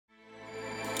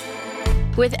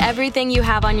With everything you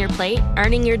have on your plate,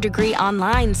 earning your degree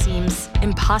online seems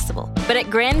impossible. But at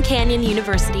Grand Canyon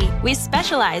University, we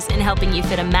specialize in helping you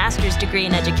fit a master's degree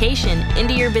in education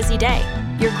into your busy day.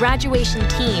 Your graduation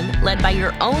team, led by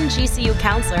your own GCU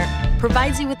counselor,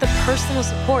 provides you with the personal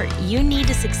support you need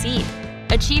to succeed.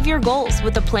 Achieve your goals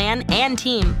with a plan and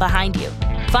team behind you.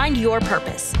 Find your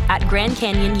purpose at Grand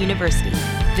Canyon University.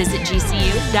 Visit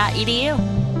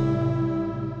gcu.edu.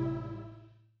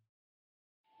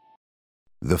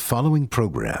 The following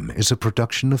program is a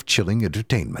production of Chilling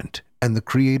Entertainment and the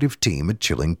creative team at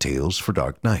Chilling Tales for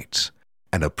Dark Nights,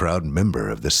 and a proud member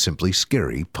of the Simply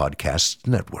Scary Podcasts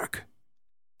Network.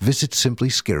 Visit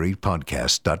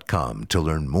simplyscarypodcast.com to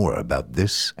learn more about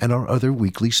this and our other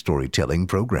weekly storytelling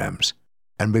programs,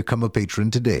 and become a patron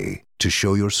today to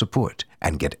show your support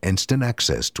and get instant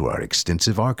access to our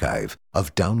extensive archive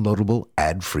of downloadable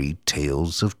ad-free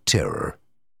tales of terror.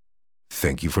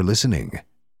 Thank you for listening,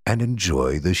 and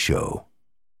enjoy the show.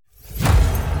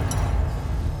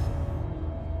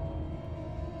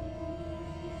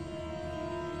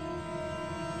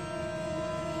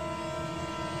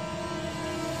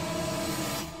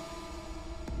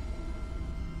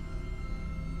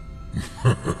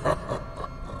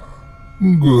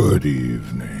 Good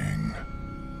evening.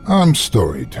 I'm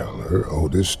storyteller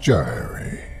Otis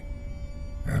Gyrie,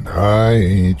 and I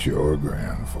ain't your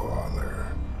grandfather.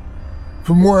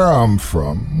 From where I'm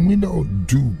from, we don't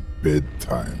do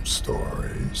bedtime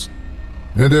stories.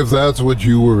 And if that's what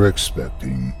you were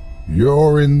expecting,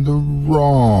 you're in the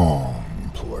wrong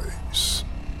place.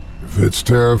 If it's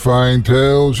terrifying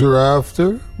tales you're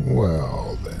after,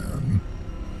 well then,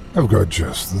 I've got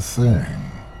just the thing.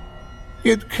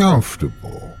 Get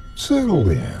comfortable,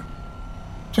 settle in,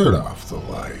 turn off the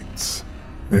lights,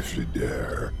 if you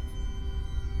dare.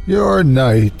 Your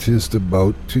night is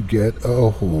about to get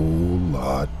a whole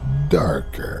lot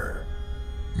darker.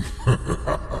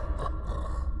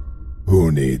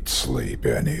 Who needs sleep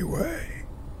anyway?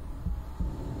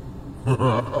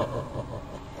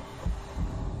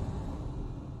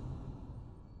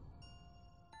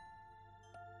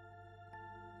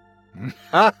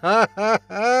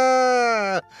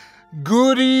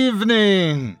 Good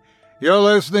evening. You're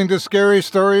listening to Scary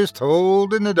Stories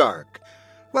Told in the Dark.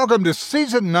 Welcome to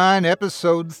Season 9,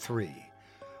 Episode 3.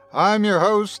 I'm your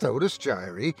host, Otis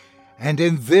Gyrie, and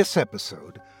in this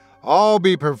episode, I'll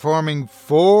be performing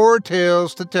 4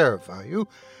 tales to terrify you,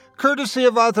 courtesy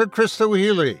of author Christo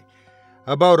Healy,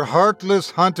 about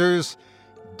heartless hunters,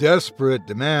 desperate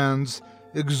demands,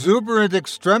 exuberant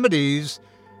extremities,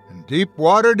 and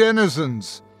deep-water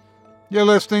denizens. You're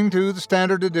listening to the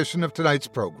standard edition of tonight's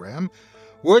program,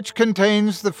 which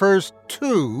contains the first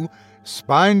 2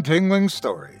 spine-tingling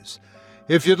stories.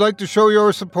 If you'd like to show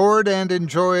your support and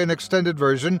enjoy an extended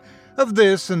version of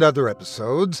this and other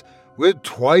episodes with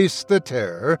twice the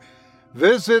terror,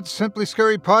 visit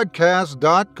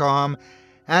simplyscarypodcast.com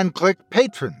and click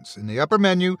Patrons in the upper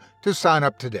menu to sign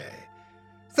up today.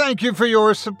 Thank you for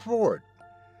your support.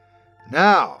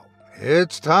 Now,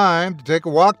 it's time to take a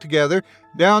walk together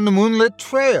down the moonlit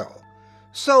trail.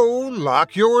 So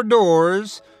lock your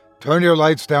doors, turn your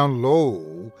lights down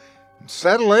low, and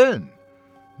settle in.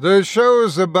 The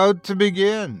show's about to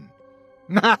begin.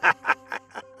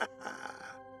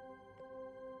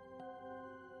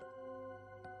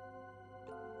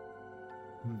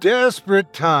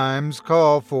 Desperate times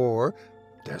call for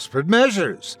desperate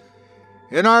measures.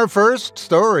 In our first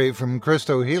story from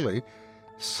Christo Healy,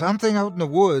 something out in the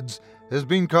woods has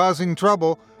been causing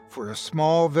trouble for a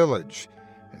small village,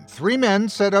 and 3 men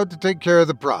set out to take care of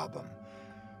the problem.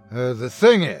 The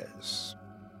thing is,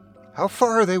 how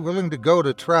far are they willing to go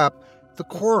to trap the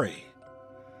quarry?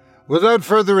 Without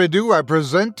further ado, I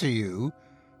present to you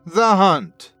The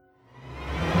Hunt.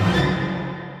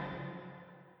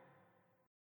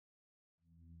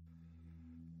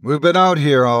 We've been out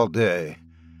here all day.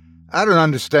 I don't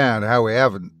understand how we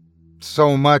haven't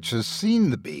so much as seen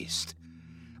the beast.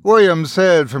 William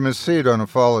said from his seat on a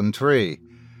fallen tree.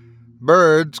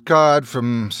 Birds cawed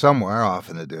from somewhere off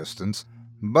in the distance,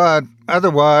 but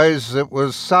otherwise it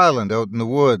was silent out in the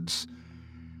woods.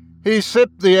 He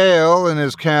sipped the ale in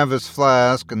his canvas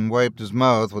flask and wiped his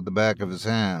mouth with the back of his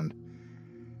hand.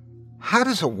 How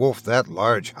does a wolf that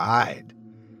large hide?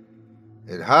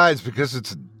 It hides because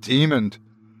it's a demon.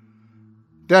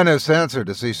 Dennis answered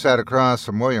as he sat across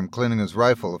from William, cleaning his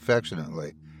rifle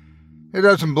affectionately. It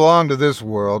doesn't belong to this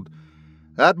world.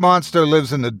 That monster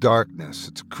lives in the darkness.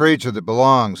 It's a creature that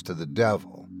belongs to the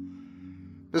devil.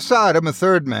 Beside him, a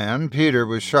third man, Peter,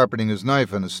 was sharpening his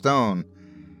knife on a stone.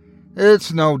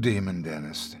 It's no demon,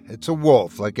 Dennis. It's a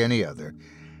wolf like any other,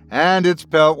 and its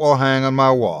pelt will hang on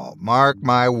my wall. Mark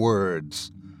my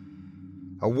words.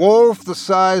 A wolf the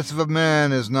size of a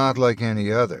man is not like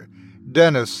any other.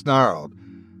 Dennis snarled.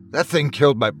 That thing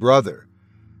killed my brother.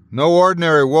 No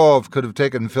ordinary wolf could have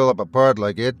taken Philip apart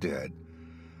like it did.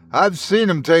 I've seen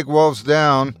him take wolves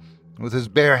down with his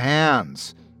bare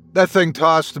hands. That thing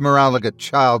tossed him around like a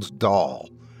child's doll.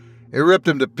 It ripped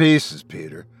him to pieces,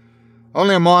 Peter.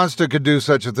 Only a monster could do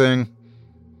such a thing.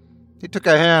 He took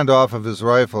a hand off of his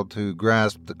rifle to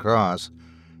grasp the cross,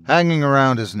 hanging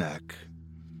around his neck.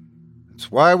 It's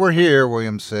why we're here,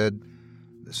 William said.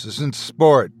 This isn't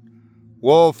sport.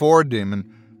 Wolf or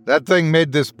demon, that thing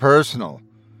made this personal.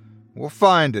 We'll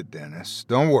find it, Dennis.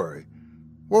 Don't worry.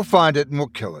 We'll find it and we'll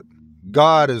kill it.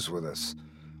 God is with us.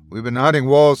 We've been hunting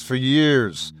wolves for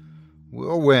years.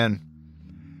 We'll win.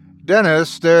 Dennis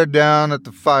stared down at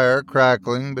the fire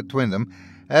crackling between them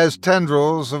as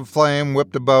tendrils of flame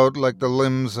whipped about like the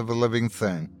limbs of a living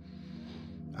thing.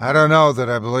 I don't know that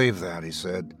I believe that, he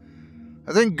said.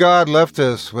 I think God left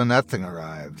us when that thing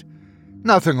arrived.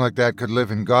 Nothing like that could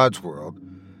live in God's world.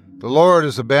 The Lord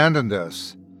has abandoned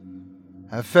us.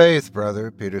 Have faith,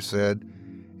 brother, Peter said.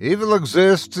 Evil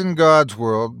exists in God's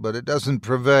world, but it doesn't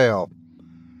prevail.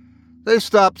 They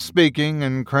stopped speaking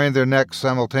and craned their necks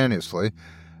simultaneously,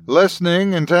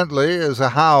 listening intently as a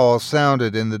howl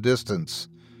sounded in the distance.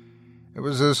 It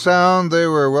was a sound they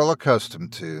were well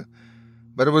accustomed to,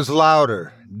 but it was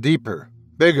louder, deeper,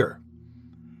 bigger.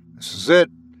 This is it.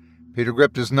 Peter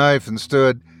gripped his knife and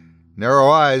stood, narrow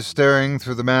eyes staring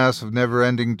through the mass of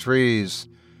never-ending trees.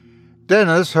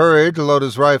 Dennis hurried to load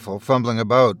his rifle, fumbling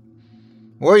about.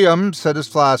 William set his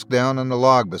flask down on the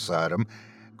log beside him,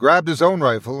 grabbed his own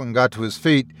rifle, and got to his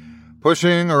feet,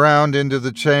 pushing around into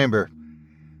the chamber.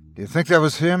 Do you think that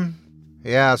was him?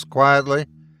 He asked quietly.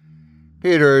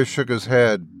 Peter shook his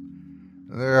head.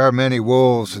 There are many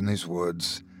wolves in these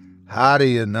woods. How do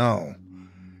you know?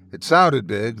 It sounded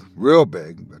big, real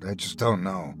big, but I just don't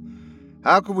know.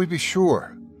 How could we be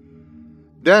sure?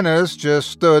 Dennis just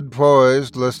stood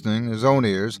poised, listening, his own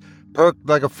ears perked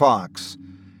like a fox.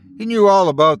 He knew all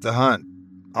about the hunt.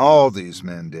 All these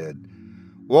men did.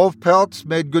 Wolf pelts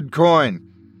made good coin.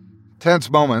 Tense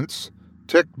moments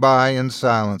ticked by in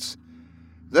silence.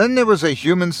 Then there was a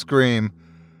human scream,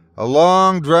 a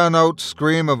long, drawn-out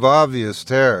scream of obvious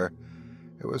terror.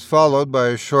 It was followed by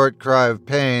a short cry of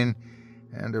pain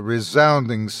and a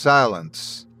resounding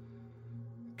silence.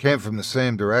 It came from the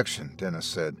same direction, Dennis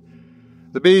said.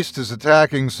 The beast is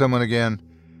attacking someone again.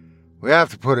 We have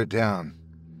to put it down.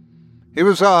 He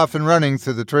was off and running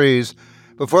through the trees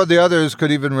before the others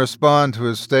could even respond to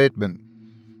his statement.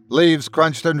 Leaves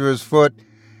crunched under his foot,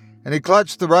 and he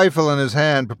clutched the rifle in his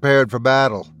hand, prepared for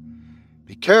battle.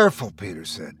 Be careful, Peter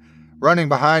said, running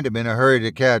behind him in a hurry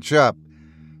to catch up.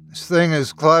 This thing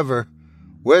is clever.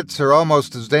 Wits are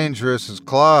almost as dangerous as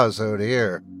claws out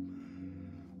here.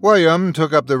 William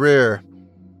took up the rear.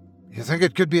 You think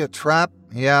it could be a trap?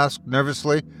 He asked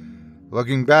nervously,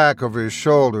 looking back over his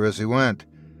shoulder as he went.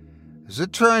 Is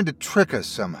it trying to trick us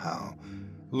somehow?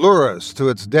 Lure us to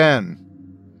its den?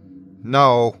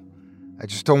 No, I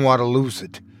just don't want to lose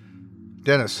it,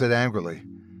 Dennis said angrily.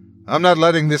 I'm not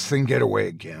letting this thing get away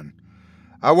again.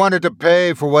 I wanted to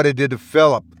pay for what it did to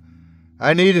Philip.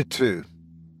 I need it to.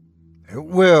 It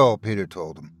will, Peter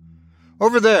told him.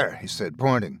 Over there, he said,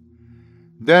 pointing.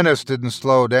 Dennis didn't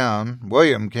slow down.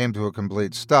 William came to a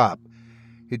complete stop.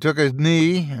 He took a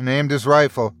knee and aimed his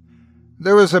rifle.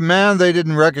 There was a man they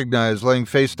didn't recognize laying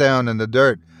face down in the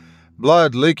dirt,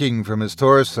 blood leaking from his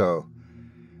torso.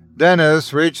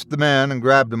 Dennis reached the man and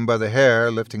grabbed him by the hair,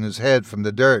 lifting his head from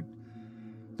the dirt.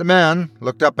 The man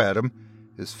looked up at him,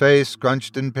 his face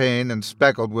scrunched in pain and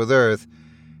speckled with earth,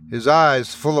 his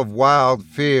eyes full of wild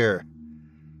fear.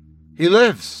 He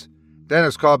lives,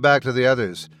 Dennis called back to the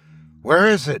others. Where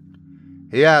is it?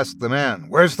 He asked the man.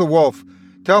 Where's the wolf?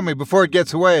 Tell me before it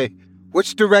gets away.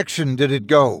 Which direction did it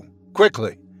go?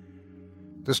 Quickly.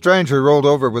 The stranger rolled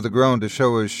over with a groan to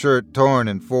show his shirt torn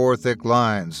in 4 thick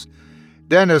lines.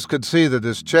 Dennis could see that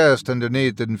his chest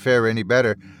underneath didn't fare any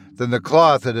better than the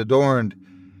cloth it adorned.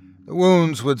 The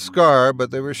wounds would scar,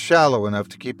 but they were shallow enough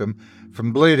to keep him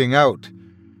from bleeding out.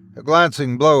 A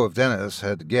glancing blow of Dennis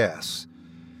had to guess.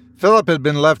 Philip had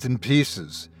been left in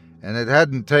pieces, and it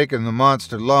hadn't taken the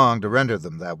monster long to render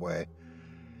them that way.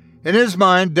 In his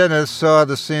mind, Dennis saw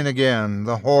the scene again,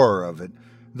 the horror of it,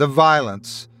 the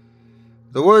violence.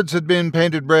 The woods had been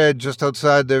painted red just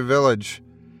outside their village.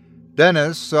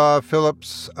 Dennis saw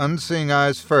Philip's unseeing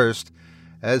eyes first,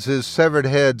 as his severed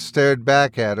head stared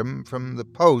back at him from the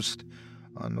post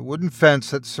on the wooden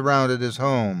fence that surrounded his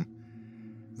home.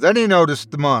 Then he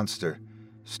noticed the monster,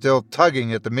 still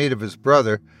tugging at the meat of his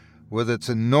brother, with its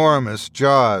enormous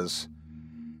jaws.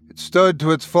 It stood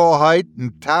to its full height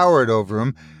and towered over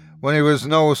him when he was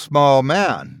no small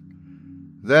man.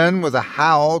 Then, with a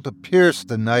howl to pierce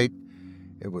the night,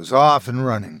 it was off and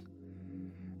running.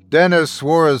 Dennis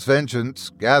swore his vengeance,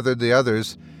 gathered the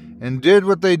others, and did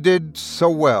what they did so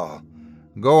well,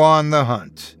 go on the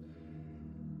hunt.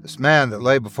 This man that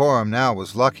lay before him now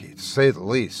was lucky, to say the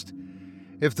least.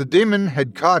 If the demon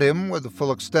had caught him with the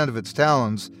full extent of its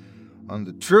talons, on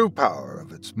the true power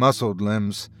of its muscled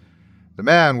limbs, the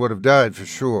man would have died for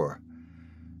sure.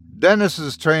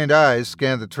 Dennis's trained eyes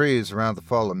scanned the trees around the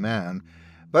fallen man,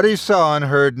 but he saw and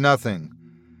heard nothing.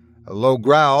 A low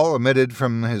growl emitted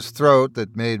from his throat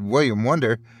that made William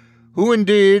wonder who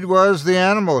indeed was the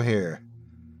animal here.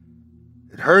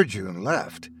 "It heard you and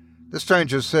left," the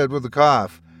stranger said with a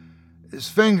cough, his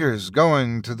fingers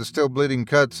going to the still bleeding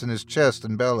cuts in his chest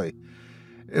and belly.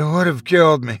 "It would have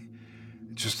killed me.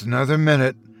 Just another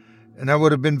minute, and I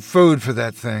would have been food for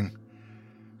that thing.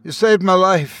 You saved my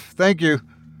life. Thank you.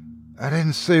 I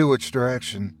didn't see which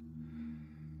direction."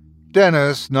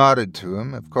 Dennis nodded to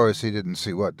him. Of course, he didn't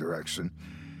see what direction.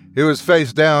 He was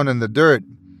face down in the dirt.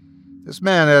 This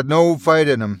man had no fight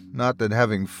in him, not that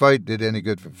having fight did any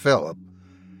good for Philip.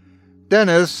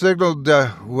 Dennis signaled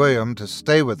William to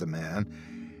stay with the man,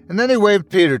 and then he waved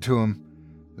Peter to him.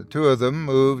 The two of them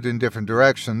moved in different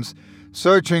directions,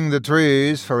 searching the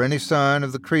trees for any sign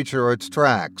of the creature or its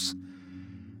tracks.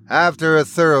 After a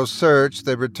thorough search,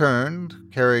 they returned,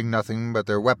 carrying nothing but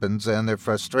their weapons and their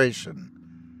frustration.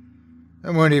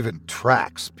 "There weren't even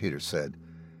tracks," Peter said.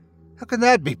 "How can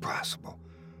that be possible?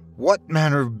 What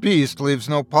manner of beast leaves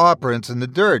no paw prints in the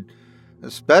dirt,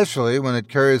 especially when it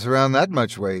carries around that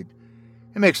much weight?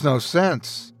 It makes no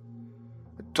sense."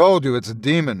 "I told you it's a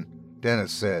demon,"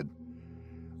 Dennis said.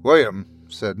 William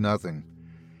said nothing.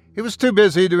 He was too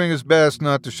busy doing his best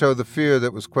not to show the fear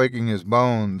that was quaking his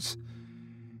bones.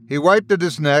 He wiped at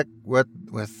his neck, wet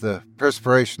with the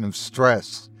perspiration of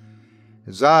stress.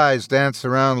 His eyes danced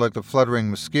around like the fluttering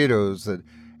mosquitoes that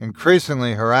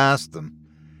increasingly harassed them.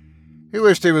 He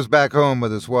wished he was back home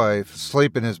with his wife,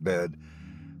 asleep in his bed,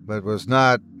 but was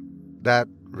not that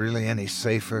really any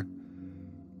safer?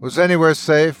 Was anywhere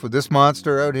safe with this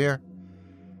monster out here?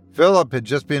 Philip had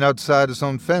just been outside his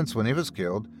own fence when he was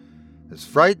killed. As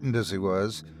frightened as he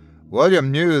was,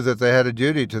 William knew that they had a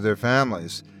duty to their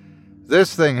families.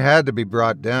 This thing had to be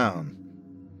brought down.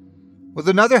 With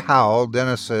another howl,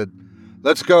 Dennis said,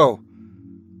 "Let's go."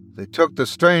 They took the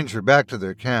stranger back to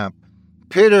their camp.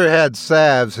 Peter had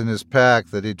salves in his pack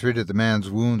that he treated the man's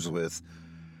wounds with.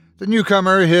 The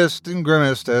newcomer hissed and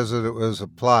grimaced as it was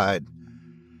applied.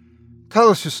 "Tell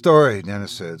us your story,"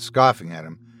 Dennis said, scoffing at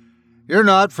him. "You're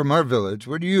not from our village.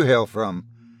 Where do you hail from?"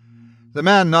 The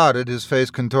man nodded, his face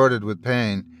contorted with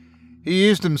pain. He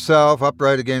eased himself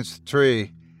upright against the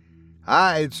tree.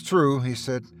 "Aye, it's true," he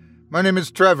said. "My name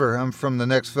is Trevor. I'm from the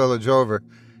next village over,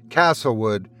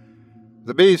 Castlewood.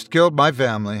 The beast killed my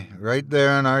family, right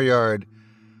there in our yard.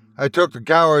 I took the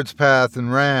coward's path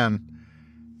and ran."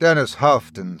 Dennis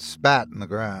huffed and spat in the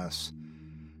grass.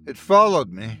 "It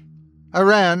followed me. I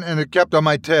ran, and it kept on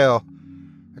my tail.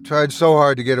 I tried so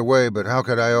hard to get away, but how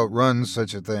could I outrun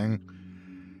such a thing?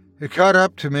 It caught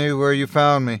up to me where you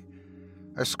found me.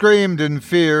 I screamed in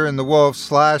fear, and the wolf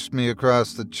slashed me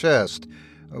across the chest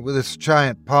with its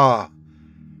giant paw.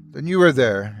 Then you were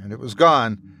there, and it was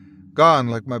gone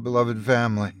like my beloved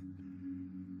family."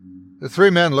 The three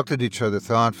men looked at each other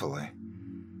thoughtfully.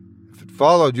 "If it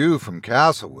followed you from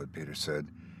Castlewood," Peter said,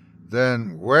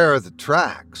 "then where are the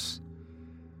tracks?"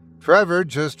 Trevor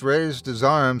just raised his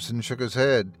arms and shook his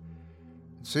head.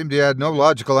 It seemed he had no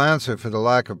logical answer for the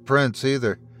lack of prints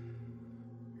either.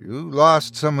 "You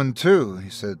lost someone too," he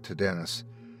said to Dennis.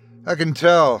 "I can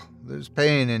tell. There's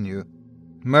pain in you."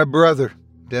 "My brother,"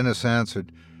 Dennis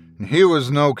answered, "and he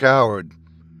was no coward."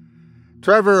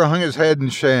 Trevor hung his head in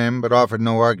shame, but offered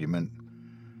no argument.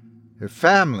 "Your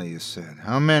family," you said.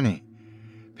 "How many?"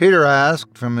 Peter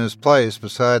asked from his place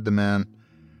beside the man.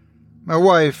 "My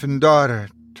wife and daughter,"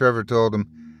 Trevor told him.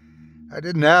 "I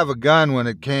didn't have a gun when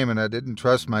it came, and I didn't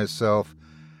trust myself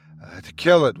to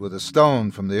kill it with a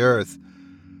stone from the earth.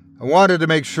 I wanted to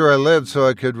make sure I lived so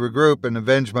I could regroup and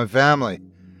avenge my family.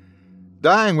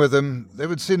 Dying with them, they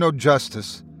would see no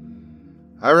justice.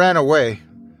 I ran away.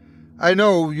 I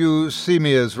know you see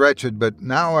me as wretched, but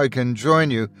now I can join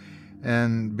you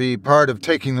and be part of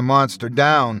taking the monster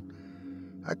down.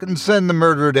 I can send the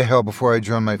murderer to hell before I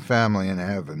join my family in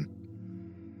heaven."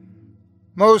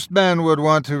 Most men would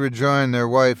want to rejoin their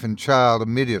wife and child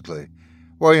immediately.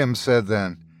 William said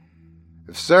then,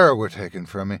 "If Sarah were taken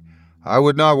from me, I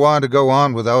would not want to go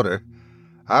on without her.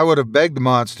 I would have begged the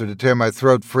monster to tear my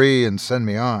throat free and send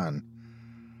me on.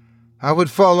 I would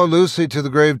follow Lucy to the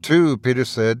grave too, Peter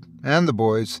said, and the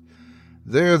boys.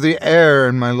 They're the air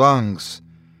in my lungs.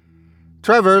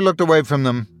 Trevor looked away from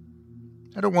them.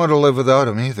 I don't want to live without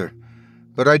him either,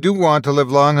 but I do want to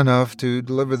live long enough to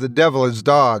deliver the devil his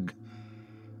dog.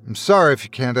 I'm sorry if you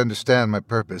can't understand my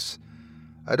purpose.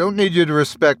 I don't need you to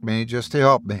respect me, just to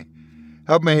help me.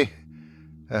 Help me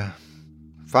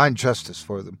find justice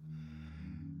for them.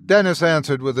 Dennis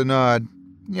answered with a nod.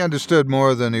 He understood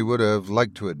more than he would have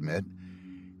liked to admit.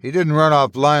 He didn't run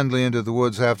off blindly into the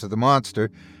woods after the monster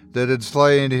that had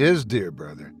slain his dear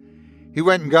brother. He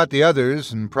went and got the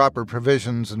others and proper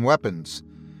provisions and weapons.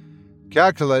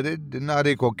 Calculated did not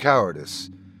equal cowardice.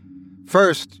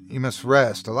 First, you must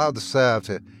rest. Allow the salve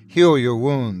to heal your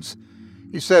wounds,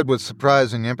 he said with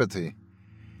surprising empathy.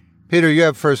 Peter, you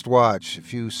have first watch.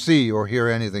 If you see or hear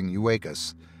anything, you wake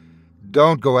us.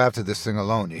 Don't go after this thing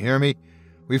alone, you hear me?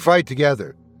 We fight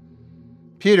together.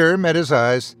 Peter met his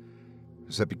eyes.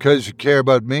 Is that because you care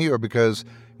about me or because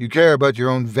you care about your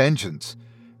own vengeance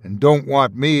and don't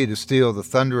want me to steal the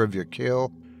thunder of your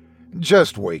kill?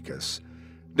 Just wake us.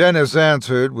 Dennis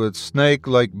answered with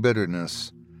snake-like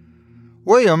bitterness.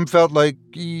 William felt like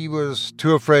he was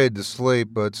too afraid to sleep,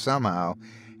 but somehow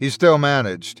he still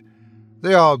managed.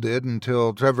 They all did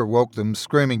until Trevor woke them,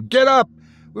 screaming, "Get up!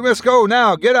 We must go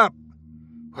now! Get up!"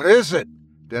 "What is it?"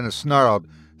 Dennis snarled,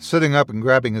 sitting up and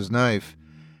grabbing his knife.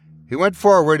 He went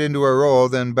forward into a roll,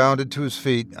 then bounded to his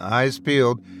feet, eyes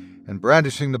peeled, and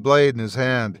brandishing the blade in his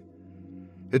hand.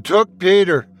 "It took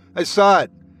Peter. I saw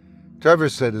it," Trevor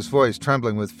said, his voice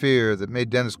trembling with fear that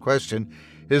made Dennis question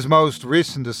his most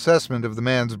recent assessment of the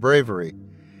man's bravery.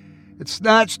 "It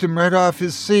snatched him right off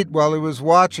his seat while he was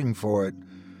watching for it.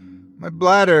 My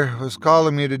bladder was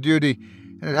calling me to duty,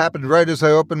 and it happened right as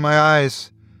I opened my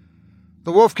eyes.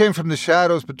 The wolf came from the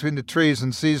shadows between the trees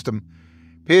and seized him.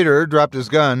 Peter dropped his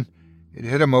gun. It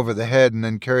hit him over the head and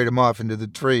then carried him off into the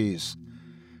trees."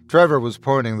 Trevor was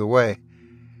pointing the way.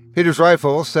 Peter's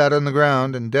rifle sat on the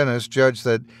ground, and Dennis judged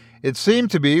that it seemed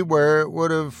to be where it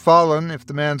would have fallen if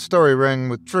the man's story rang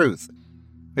with truth.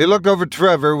 He looked over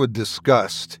Trevor with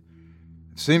disgust.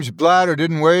 "It seems your bladder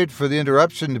didn't wait for the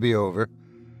interruption to be over."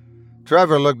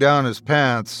 Trevor looked down his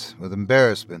pants with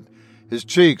embarrassment, his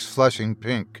cheeks flushing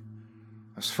pink.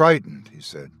 "I was frightened," he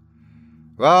said.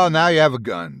 "Well, now you have a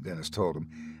gun," Dennis told him,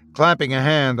 clamping a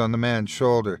hand on the man's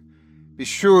shoulder. "Be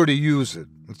sure to use it.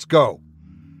 Let's go."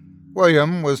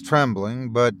 William was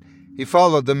trembling, but he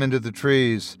followed them into the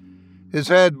trees. His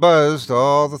head buzzed,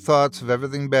 all the thoughts of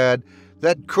everything bad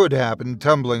that could happen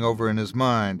tumbling over in his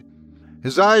mind.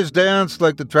 His eyes danced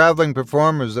like the traveling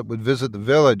performers that would visit the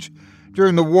village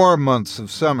during the warm months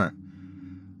of summer.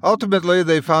 Ultimately,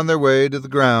 they found their way to the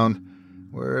ground,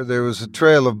 where there was a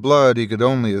trail of blood he could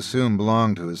only assume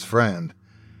belonged to his friend.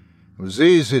 It was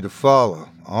easy to follow,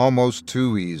 almost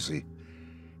too easy.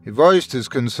 He voiced his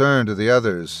concern to the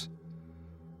others.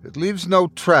 "It leaves no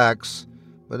tracks,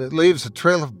 but it leaves a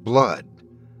trail of blood.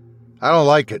 I don't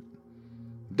like it."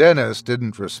 Dennis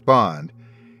didn't respond.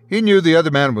 He knew the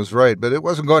other man was right, but it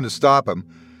wasn't going to stop him,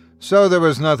 so there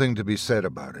was nothing to be said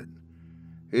about it.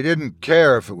 He didn't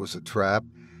care if it was a trap.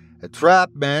 A trap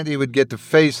meant he would get to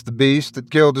face the beast that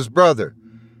killed his brother.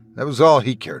 That was all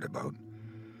he cared about.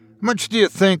 "How much do you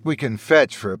think we can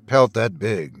fetch for a pelt that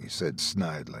big?" he said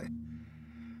snidely.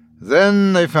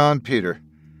 Then they found Peter.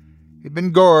 He'd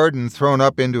been gored and thrown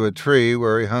up into a tree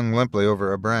where he hung limply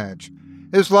over a branch,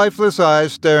 his lifeless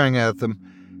eyes staring at them,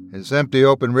 his empty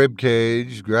open rib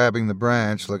cage grabbing the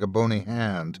branch like a bony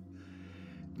hand.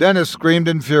 Dennis screamed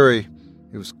in fury.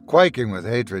 He was quaking with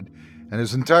hatred, and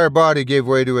his entire body gave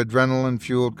way to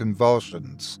adrenaline-fueled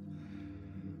convulsions.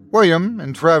 William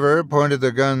and Trevor pointed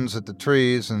their guns at the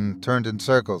trees and turned in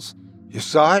circles. "You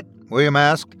saw it?" William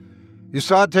asked. "You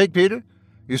saw it take Peter?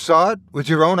 You saw it with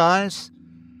your own eyes?"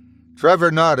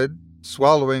 Trevor nodded,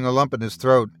 swallowing a lump in his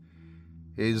throat,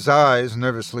 his eyes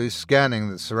nervously scanning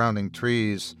the surrounding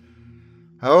trees.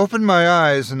 "I opened my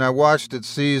eyes and I watched it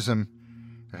seize him.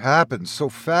 It happened so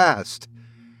fast.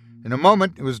 In a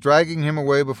moment, it was dragging him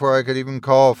away before I could even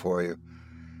call for you.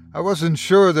 I wasn't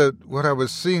sure that what I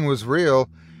was seeing was real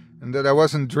and that I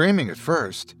wasn't dreaming at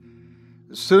first.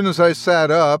 As soon as I sat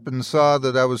up and saw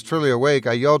that I was truly awake,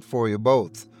 I yelled for you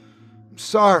both. I'm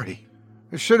sorry.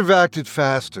 I should have acted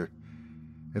faster.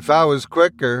 If I was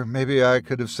quicker, maybe I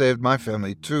could have saved my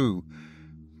family too.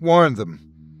 Warned them.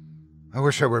 I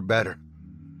wish I were better."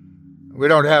 "We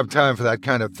don't have time for that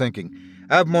kind of thinking.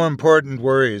 I have more important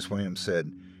worries," William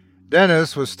said.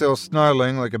 Dennis was still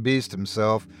snarling like a beast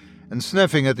himself and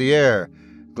sniffing at the air,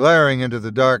 glaring into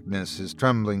the darkness, his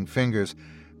trembling fingers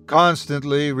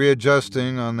constantly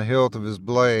readjusting on the hilt of his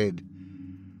blade.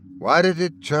 Why did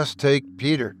it just take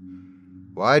Peter?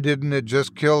 Why didn't it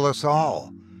just kill us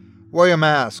all? William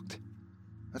asked.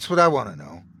 That's what I want to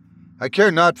know. I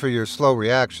care not for your slow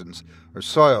reactions or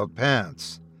soiled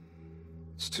pants.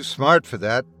 It's too smart for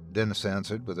that, Dennis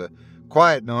answered, with a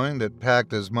quiet knowing that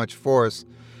packed as much force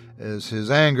as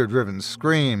his anger-driven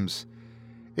screams.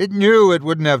 It knew it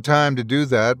wouldn't have time to do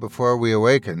that before we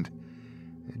awakened.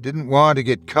 It didn't want to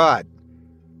get caught.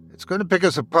 It's going to pick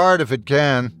us apart if it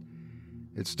can.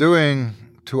 It's doing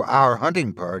to our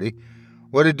hunting party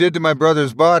what it did to my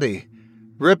brother's body,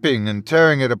 ripping and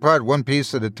tearing it apart one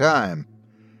piece at a time.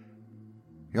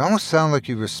 You almost sound like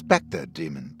you respect that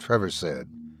demon, Trevor said.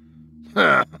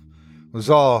 Was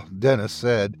all Dennis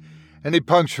said, and he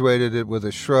punctuated it with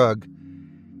a shrug.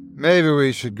 Maybe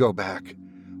we should go back,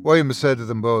 William said to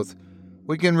them both.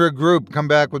 We can regroup, come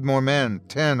back with more men,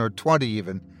 10 or 20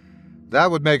 even.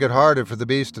 That would make it harder for the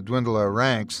beast to dwindle our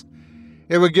ranks.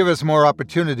 It would give us more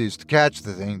opportunities to catch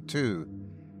the thing, too.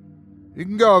 You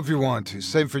can go if you want to,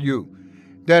 same for you,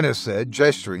 Dennis said,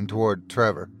 gesturing toward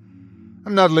Trevor.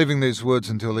 I'm not leaving these woods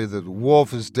until either the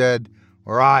wolf is dead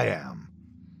or I am.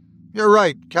 You're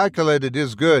right, calculated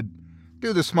is good.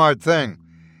 Do the smart thing.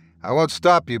 I won't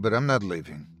stop you, but I'm not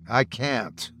leaving. I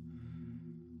can't.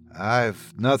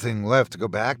 I've nothing left to go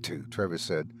back to, Trevor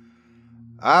said.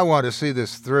 I want to see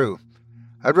this through.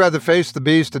 I'd rather face the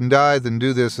beast and die than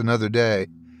do this another day.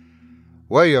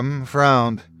 William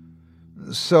frowned.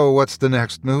 So what's the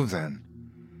next move, then?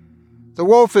 The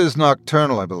wolf is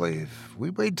nocturnal, I believe. We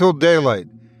wait till daylight.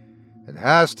 It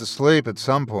has to sleep at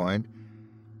some point.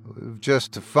 We've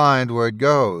just to find where it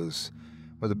goes.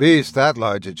 With a beast that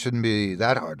large, it shouldn't be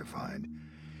that hard to find.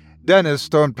 Dennis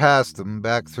stormed past them,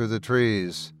 back through the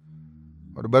trees.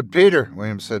 What about Peter?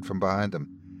 William said from behind them.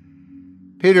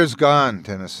 Peter's gone,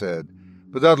 Dennis said,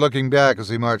 without looking back as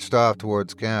he marched off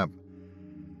towards camp.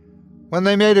 When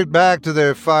they made it back to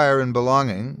their fire and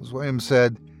belongings, William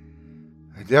said,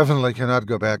 I definitely cannot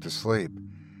go back to sleep.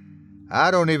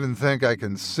 I don't even think I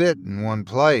can sit in one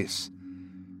place.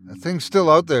 The thing's still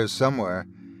out there somewhere.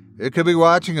 It could be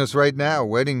watching us right now,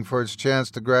 waiting for its chance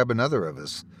to grab another of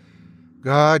us.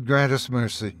 God grant us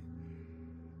mercy.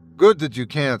 Good that you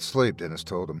can't sleep, Dennis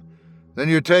told him. Then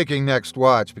you're taking next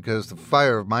watch because the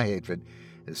fire of my hatred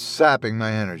is sapping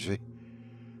my energy.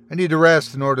 I need to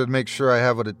rest in order to make sure I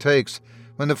have what it takes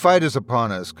when the fight is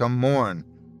upon us come morn.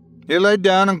 He laid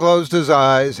down and closed his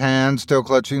eyes, hands still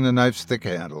clutching the knife's thick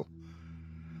handle.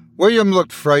 William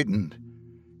looked frightened.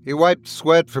 He wiped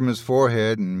sweat from his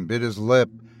forehead and bit his lip,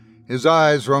 his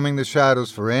eyes roaming the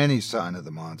shadows for any sign of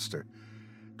the monster.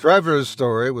 Trevor's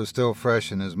story was still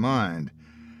fresh in his mind.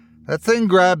 That thing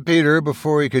grabbed Peter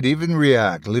before he could even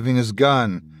react, leaving his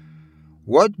gun.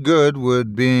 What good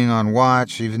would being on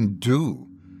watch even do?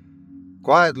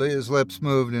 Quietly, his lips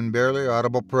moved in barely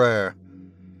audible prayer.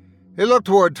 He looked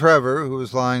toward Trevor, who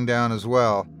was lying down as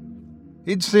well.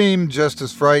 He'd seemed just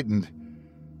as frightened.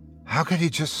 How could he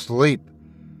just sleep?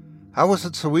 How was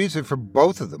it so easy for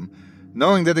both of them,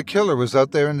 knowing that a killer was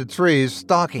out there in the trees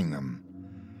stalking them?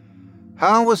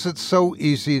 How was it so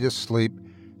easy to sleep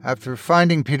after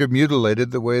finding Peter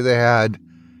mutilated the way they had?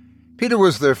 Peter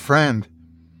was their friend.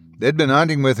 They'd been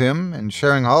hunting with him and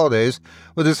sharing holidays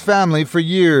with his family for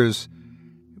years.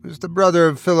 He was the brother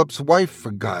of Philip's wife,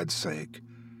 for God's sake.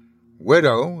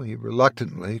 Widow, he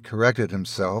reluctantly corrected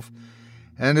himself,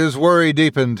 and his worry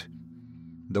deepened.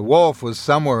 The wolf was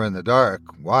somewhere in the dark,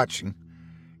 watching.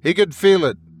 He could feel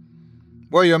it.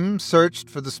 William searched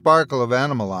for the sparkle of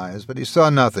animal eyes, but he saw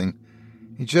nothing.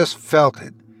 He just felt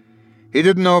it. He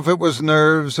didn't know if it was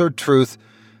nerves or truth,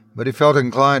 but he felt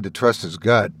inclined to trust his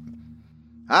gut.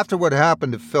 After what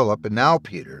happened to Philip and now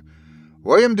Peter,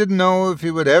 William didn't know if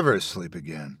he would ever sleep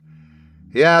again.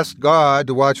 He asked God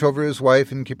to watch over his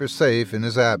wife and keep her safe in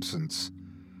his absence.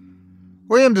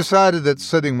 William decided that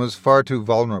sitting was far too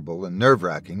vulnerable and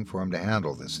nerve-wracking for him to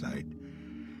handle this night.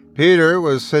 Peter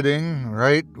was sitting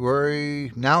right where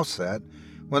he now sat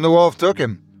when the wolf took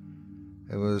him.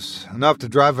 It was enough to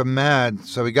drive him mad,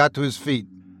 so he got to his feet.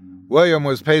 William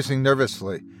was pacing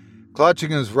nervously,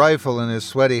 clutching his rifle in his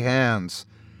sweaty hands.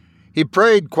 He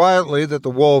prayed quietly that the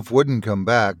wolf wouldn't come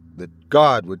back, that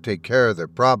God would take care of their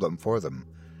problem for them.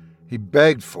 He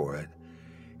begged for it.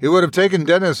 He would have taken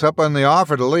Dennis up on the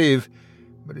offer to leave,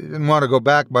 but he didn't want to go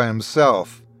back by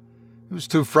himself. He was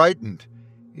too frightened.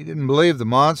 He didn't believe the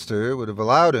monster would have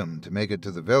allowed him to make it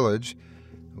to the village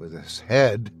with his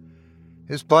head.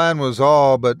 His plan was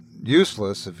all but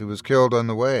useless if he was killed on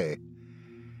the way.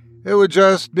 It would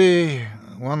just be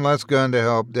one less gun to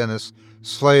help Dennis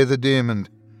slay the demon.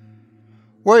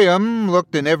 William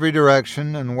looked in every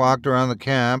direction and walked around the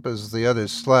camp as the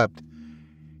others slept.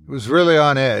 He was really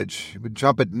on edge. He would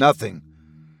jump at nothing.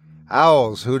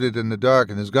 Owls hooted in the dark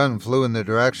and his gun flew in their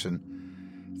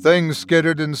direction. Things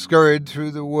skittered and scurried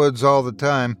through the woods all the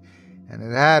time, and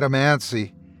it had him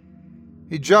antsy.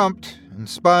 He jumped and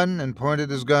spun and pointed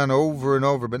his gun over and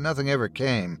over, but nothing ever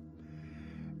came.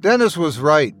 Dennis was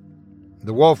right.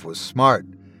 The wolf was smart.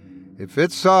 If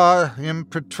it saw him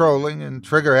patrolling and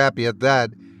trigger-happy at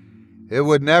that, it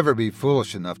would never be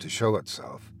foolish enough to show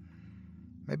itself.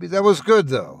 Maybe that was good,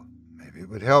 though. Maybe it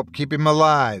would help keep him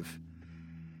alive.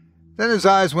 Then his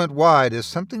eyes went wide as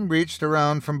something reached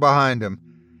around from behind him.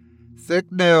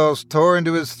 Thick nails tore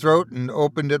into his throat and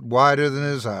opened it wider than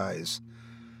his eyes.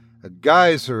 A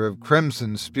geyser of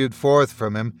crimson spewed forth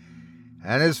from him,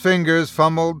 and his fingers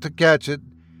fumbled to catch it,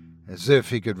 as if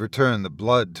he could return the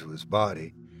blood to his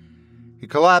body. He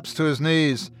collapsed to his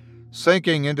knees,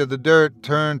 sinking into the dirt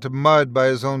turned to mud by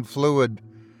his own fluid.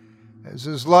 As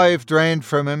his life drained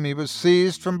from him, he was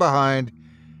seized from behind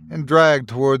and dragged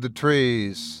toward the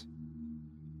trees.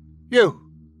 "You!"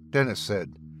 Dennis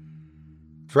said.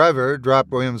 Trevor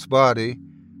dropped William's body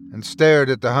and stared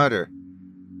at the hunter.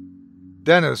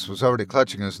 Dennis was already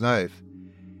clutching his knife.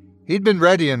 He'd been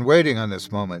ready and waiting on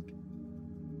this moment.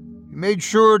 He made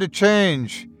sure to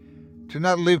change, to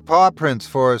not leave paw prints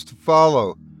for us to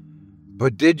follow.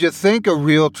 But did you think a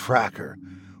real tracker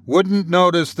wouldn't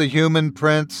notice the human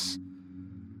prints?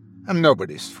 I'm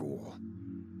nobody's fool.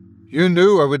 You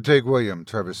knew I would take William,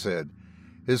 Trevor said,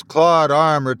 his clawed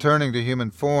arm returning to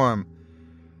human form.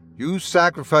 You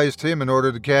sacrificed him in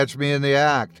order to catch me in the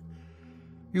act.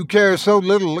 You care so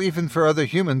little even for other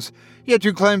humans, yet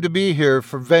you claim to be here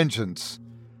for vengeance.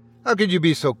 How could you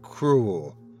be so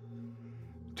cruel?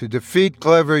 To defeat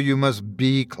clever, you must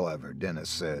be clever, Dennis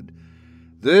said.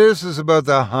 This is about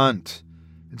the hunt.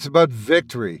 It's about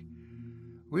victory.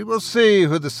 We will see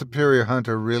who the superior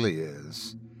hunter really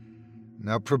is.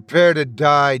 Now prepare to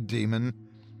die, demon.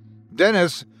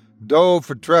 Dennis dove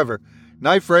for Trevor,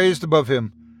 knife raised above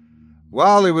him.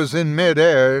 While he was in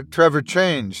mid-air, Trevor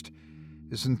changed.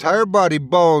 His entire body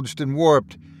bulged and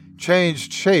warped,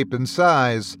 changed shape and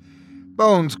size.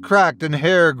 Bones cracked and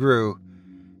hair grew.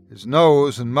 His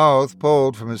nose and mouth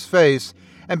pulled from his face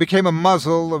and became a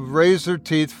muzzle of razor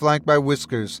teeth flanked by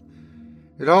whiskers.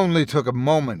 It only took a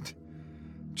moment.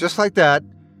 Just like that,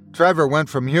 Trevor went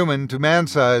from human to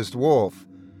man-sized wolf.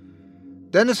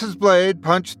 Dennis's blade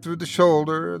punched through the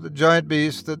shoulder of the giant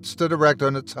beast that stood erect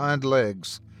on its hind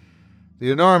legs.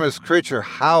 The enormous creature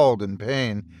howled in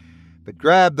pain, but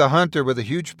grabbed the hunter with a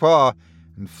huge paw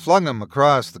and flung him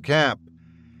across the camp.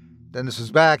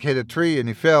 Dennis's back hit a tree and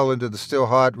he fell into the still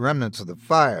hot remnants of the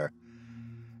fire.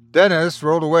 Dennis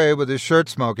rolled away with his shirt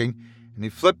smoking, and he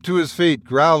flipped to his feet,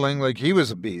 growling like he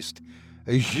was a beast,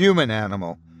 a human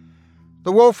animal.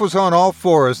 The wolf was on all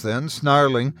fours then,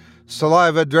 snarling,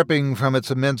 saliva dripping from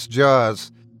its immense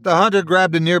jaws. The hunter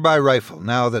grabbed a nearby rifle,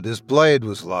 now that his blade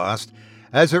was lost,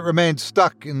 as it remained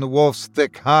stuck in the wolf's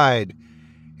thick hide.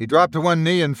 He dropped to one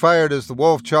knee and fired as the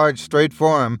wolf charged straight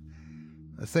for him.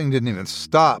 The thing didn't even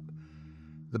stop.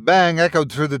 The bang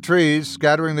echoed through the trees,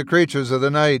 scattering the creatures of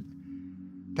the night.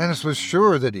 Dennis was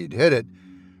sure that he'd hit it,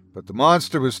 but the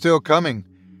monster was still coming.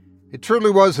 It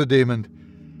truly was a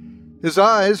demon. His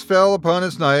eyes fell upon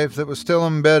his knife that was still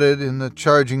embedded in the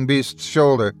charging beast's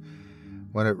shoulder.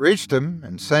 When it reached him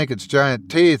and sank its giant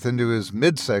teeth into his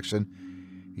midsection,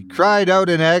 he cried out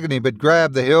in agony but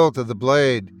grabbed the hilt of the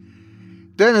blade.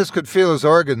 Dennis could feel his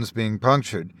organs being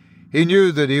punctured. He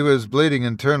knew that he was bleeding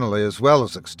internally as well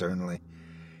as externally.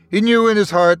 He knew in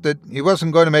his heart that he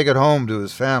wasn't going to make it home to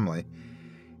his family.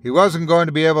 He wasn't going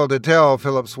to be able to tell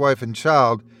Philip's wife and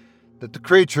child that the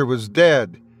creature was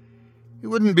dead. He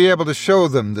wouldn't be able to show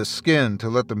them the skin to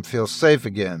let them feel safe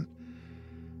again.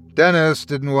 Dennis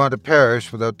didn't want to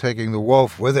perish without taking the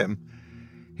wolf with him.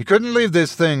 He couldn't leave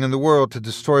this thing in the world to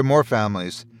destroy more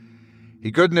families.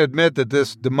 He couldn't admit that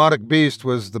this demonic beast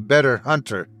was the better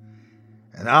hunter.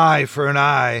 An eye for an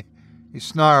eye, he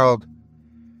snarled.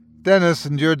 Dennis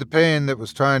endured the pain that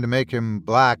was trying to make him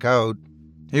black out.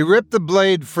 He ripped the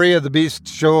blade free of the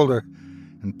beast's shoulder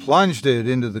and plunged it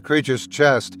into the creature's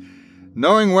chest,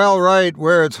 knowing well right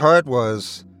where its heart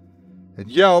was. It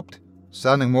yelped,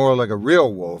 sounding more like a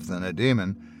real wolf than a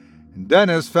demon, and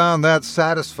Dennis found that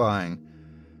satisfying.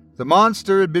 The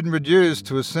monster had been reduced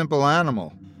to a simple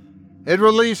animal. It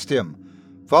released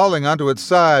him, falling onto its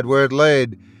side where it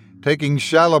laid, taking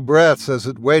shallow breaths as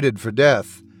it waited for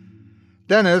death.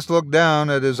 Dennis looked down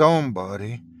at his own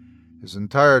body. His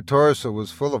entire torso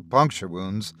was full of puncture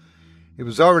wounds. He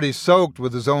was already soaked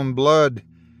with his own blood.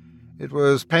 It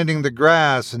was painting the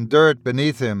grass and dirt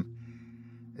beneath him.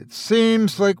 "It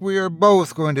seems like we are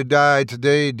both going to die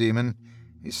today, Demon,"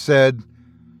 he said.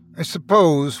 "I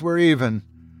suppose we're even."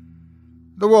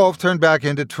 The wolf turned back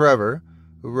into Trevor,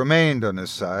 who remained on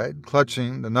his side,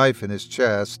 clutching the knife in his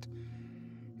chest.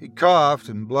 He coughed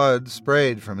and blood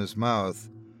sprayed from his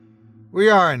mouth. "We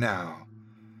are now.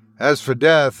 As for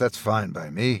death, that's fine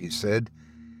by me," he said.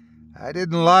 "I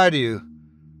didn't lie to you.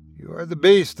 You are the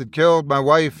beast that killed my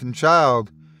wife and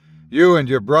child. You and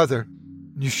your brother.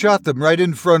 You shot them right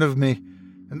in front of me,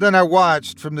 and then I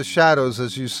watched from the shadows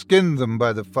as you skinned them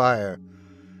by the fire.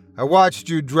 I watched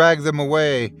you drag them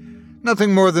away,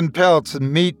 nothing more than pelts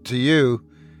and meat to you,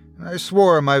 and I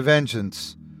swore my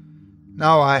vengeance.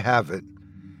 Now I have it,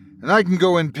 and I can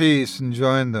go in peace and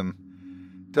join them.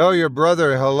 Tell your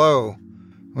brother hello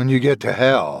when you get to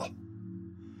hell."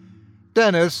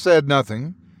 Dennis said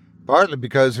nothing, partly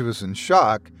because he was in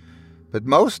shock, but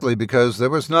mostly because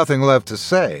there was nothing left to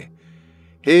say.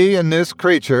 He and this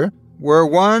creature were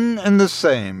one and the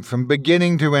same from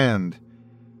beginning to end.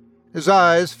 His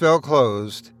eyes fell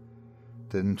closed.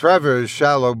 Then Trevor's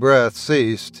shallow breath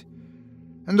ceased,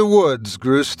 and the woods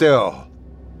grew still.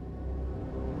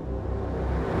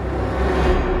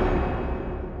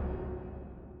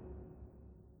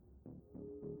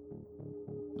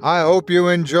 I hope you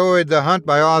enjoyed The Hunt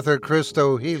by author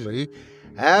Christo Healy,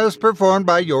 as performed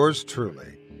by yours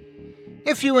truly.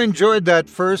 If you enjoyed that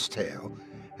first tale,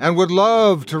 and would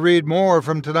love to read more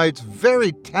from tonight's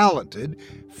very talented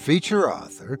feature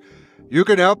author, you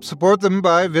can help support them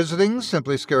by visiting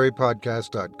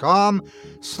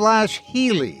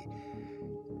simplyscarypodcast.com/Healy.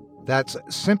 That's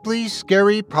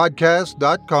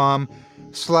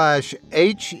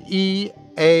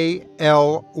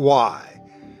simplyscarypodcast.com/HEALY.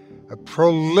 A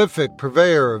prolific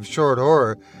purveyor of short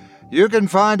horror, you can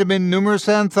find him in numerous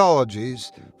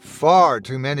anthologies, far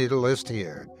too many to list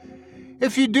here.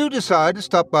 If you do decide to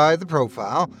stop by the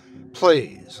profile,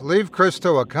 please leave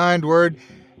Christo a kind word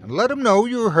and let him know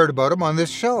you heard about him on this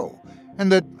show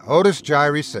and that Otis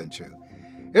Gyrie sent you.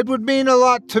 It would mean a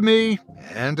lot to me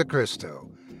and to Christo.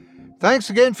 Thanks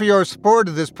again for your support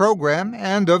of this program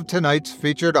and of tonight's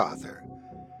featured author.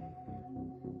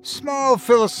 Small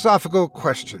philosophical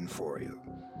question for you.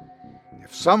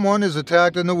 If someone is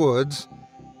attacked in the woods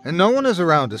and no one is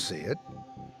around to see it,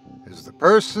 is the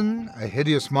person a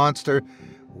hideous monster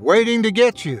waiting to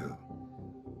get you?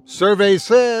 Survey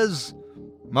says,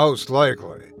 most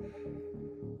likely.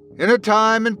 In a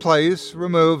time and place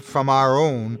removed from our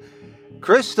own,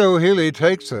 Christo Healy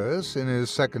takes us, in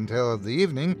his second tale of the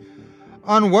evening,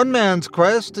 on one man's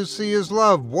quest to see his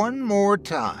love one more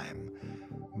time.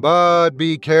 But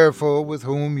be careful with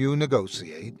whom you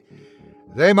negotiate.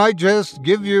 They might just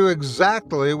give you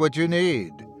exactly what you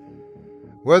need.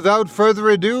 Without further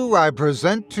ado, I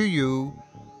present to you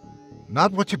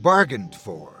Not What You Bargained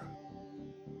For.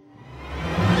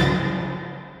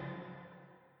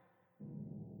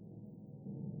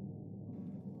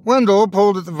 Wendell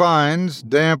pulled at the vines,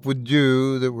 damp with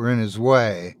dew, that were in his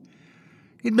way.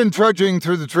 He'd been trudging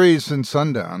through the trees since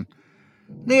sundown.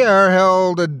 The air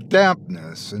held a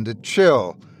dampness and a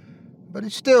chill, but he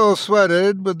still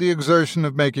sweated with the exertion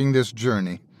of making this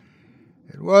journey.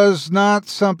 It was not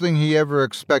something he ever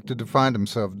expected to find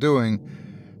himself doing,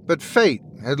 but fate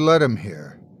had led him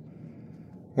here.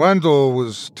 Wendell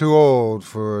was too old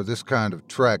for this kind of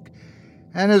trek,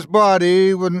 and his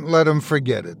body wouldn't let him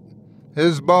forget it,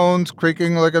 his bones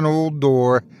creaking like an old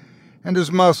door, and his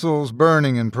muscles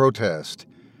burning in protest.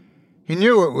 He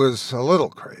knew it was a little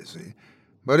crazy,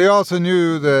 but he also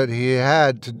knew that he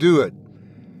had to do it.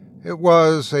 It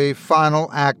was a final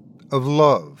act of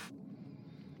love.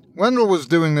 Wendell was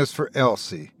doing this for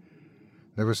Elsie.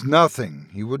 There was nothing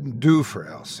he wouldn't do for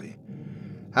Elsie.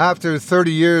 After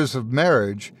 30 years of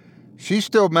marriage, she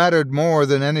still mattered more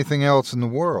than anything else in the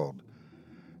world.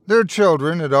 Their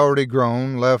children had already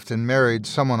grown, left and married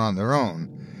someone on their own,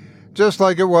 just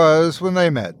like it was when they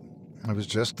met. It was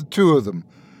just the two of them,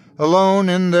 alone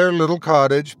in their little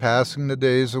cottage, passing the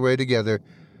days away together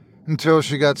until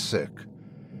she got sick.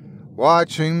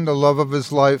 Watching the love of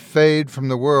his life fade from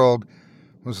the world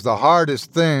was the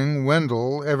hardest thing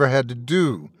Wendell ever had to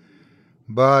do,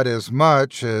 but as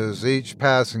much as each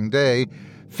passing day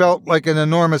felt like an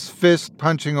enormous fist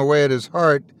punching away at his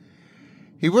heart,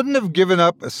 he wouldn't have given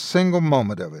up a single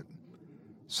moment of it.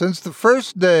 Since the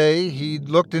first day he'd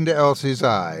looked into Elsie's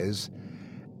eyes,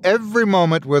 every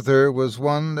moment with her was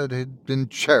one that had been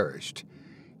cherished,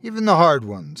 even the hard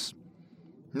ones.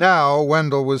 Now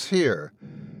Wendell was here,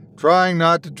 trying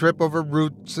not to trip over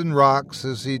roots and rocks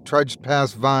as he trudged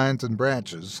past vines and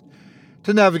branches,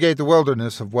 to navigate the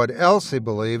wilderness of what Elsie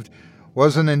believed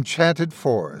was an enchanted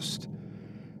forest.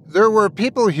 There were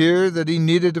people here that he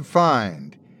needed to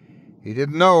find. He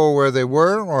didn't know where they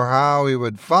were or how he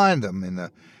would find them in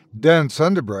the dense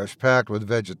underbrush packed with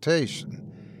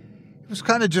vegetation. He was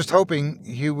kind of just hoping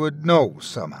he would know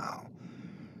somehow.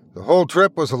 The whole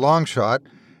trip was a long shot,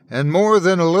 and more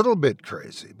than a little bit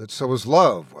crazy, but so was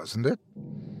love, wasn't it?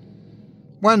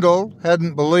 Wendell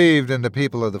hadn't believed in the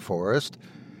people of the forest,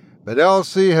 but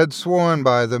Elsie had sworn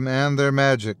by them and their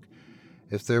magic.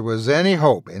 If there was any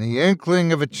hope, any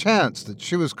inkling of a chance that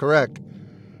she was correct,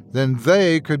 then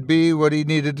they could be what he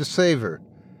needed to save her.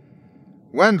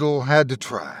 Wendell had to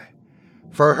try.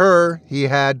 For her, he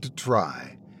had to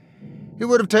try. He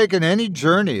would have taken any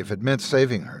journey if it meant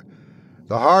saving her.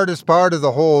 The hardest part of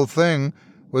the whole thing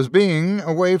was being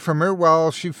away from her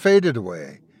while she faded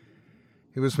away.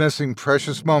 He was missing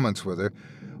precious moments with her,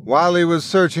 while he was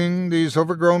searching these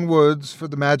overgrown woods for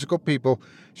the magical people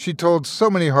she told so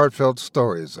many heartfelt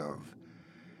stories of.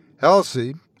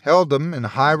 Elsie held them in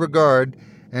high regard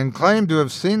and claimed to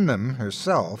have seen them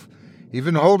herself,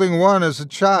 even holding one as a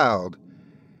child.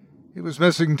 He was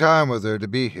missing time with her to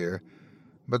be here,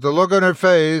 but the look on her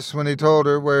face when he told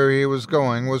her where he was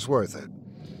going was worth it.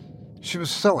 She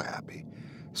was so happy,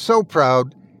 so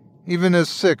proud, even as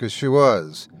sick as she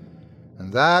was.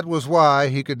 And that was why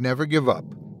he could never give up,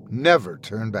 never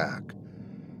turn back.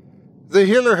 The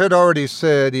healer had already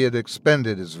said he had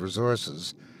expended his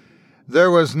resources.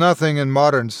 There was nothing in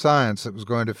modern science that was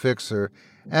going to fix her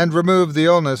and remove the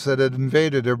illness that had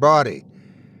invaded her body.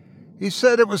 He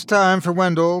said it was time for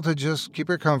Wendell to just keep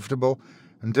her comfortable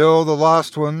until the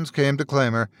lost ones came to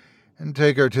claim her and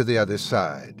take her to the other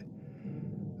side.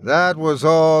 That was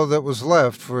all that was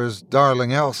left for his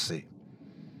darling Elsie.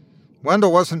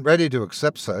 Wendell wasn't ready to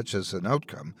accept such as an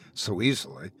outcome so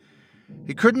easily.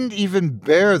 He couldn't even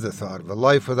bear the thought of a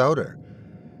life without her.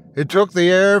 It took the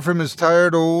air from his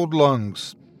tired old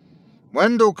lungs.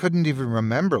 Wendell couldn't even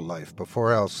remember life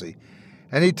before Elsie,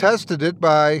 and he tested it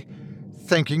by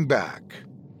thinking back.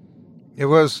 It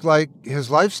was like his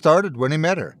life started when he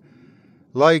met her,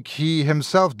 like he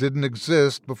himself didn't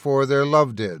exist before their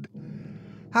love did.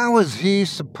 How was he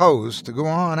supposed to go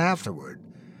on afterward?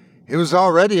 He was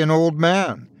already an old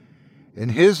man. In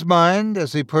his mind,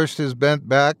 as he pushed his bent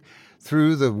back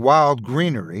through the wild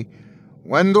greenery,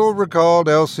 Wendell recalled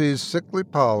Elsie's sickly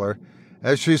pallor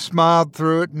as she smiled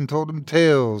through it and told him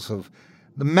tales of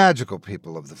the magical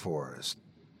people of the forest.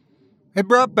 It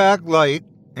brought back light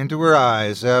into her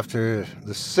eyes after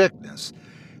the sickness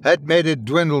had made it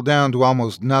dwindle down to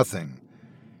almost nothing.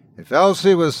 If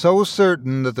Elsie was so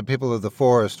certain that the people of the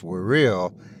forest were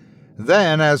real,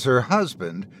 then, as her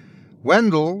husband,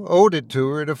 Wendell owed it to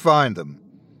her to find them.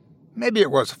 Maybe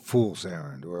it was a fool's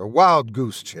errand or a wild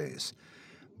goose chase,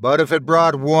 but if it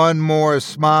brought one more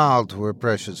smile to her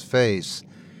precious face,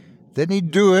 then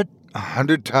he'd do it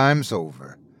 100 times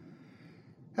over.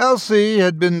 Elsie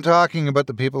had been talking about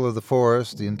the people of the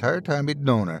forest the entire time he'd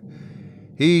known her.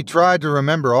 He tried to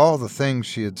remember all the things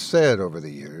she had said over the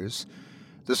years,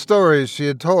 the stories she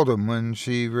had told him when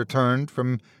she returned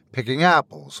from picking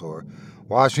apples or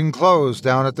washing clothes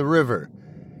down at the river.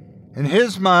 In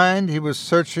his mind, he was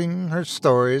searching her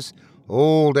stories,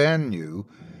 old and new,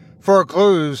 for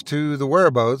clues to the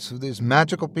whereabouts of these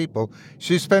magical people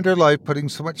she spent her life putting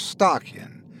so much stock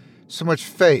in, so much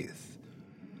faith.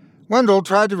 Wendell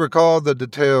tried to recall the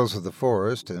details of the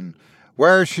forest and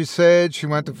where she said she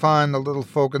went to find the little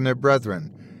folk and their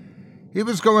brethren. He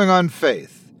was going on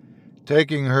faith,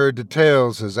 taking her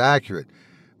details as accurate,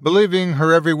 believing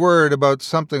her every word about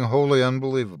something wholly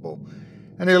unbelievable,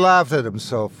 and he laughed at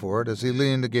himself for it as he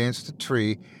leaned against a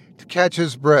tree to catch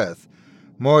his breath,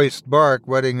 moist bark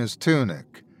wetting his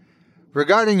tunic.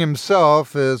 Regarding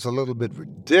himself as a little bit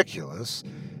ridiculous,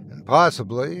 and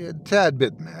possibly a tad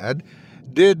bit mad,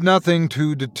 did nothing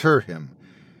to deter him.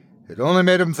 It only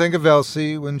made him think of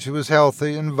Elsie when she was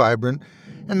healthy and vibrant,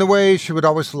 and the way she would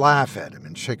always laugh at him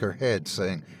and shake her head,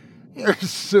 saying, "You're a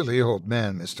silly old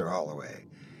man, Mr. Holloway."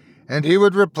 And he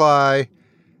would reply,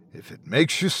 "If it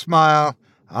makes you smile,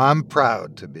 I'm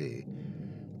proud to be."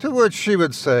 To which she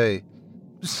would say,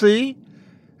 "See?"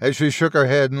 as she shook her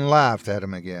head and laughed at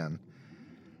him again.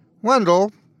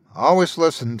 Wendell always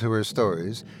listened to her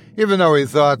stories, even though he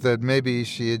thought that maybe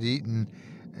she had eaten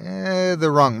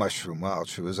the wrong mushroom while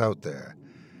she was out there.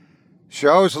 She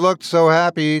always looked so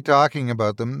happy talking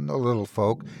about them, the little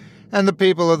folk, and the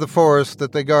people of the forest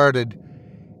that they guarded,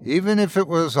 even if it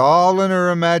was all in her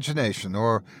imagination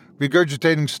or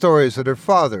regurgitating stories that her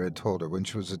father had told her when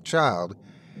she was a child.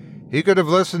 He could have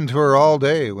listened to her all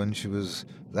day when she was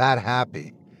that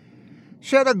happy.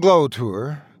 She had a glow to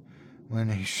her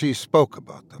when she spoke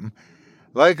about them,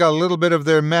 like a little bit of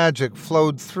their magic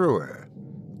flowed through her.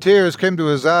 Tears came to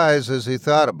his eyes as he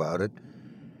thought about it.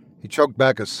 He choked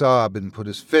back a sob and put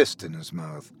his fist in his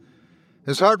mouth.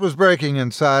 His heart was breaking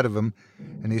inside of him,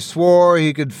 and he swore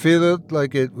he could feel it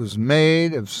like it was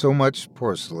made of so much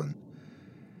porcelain.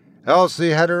 Elsie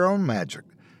had her own magic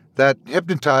that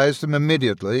hypnotized him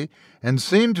immediately and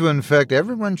seemed to infect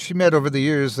everyone she met over the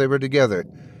years they were together.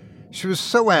 She was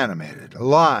so animated,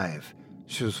 alive.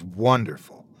 She was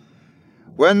wonderful.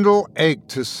 Wendell ached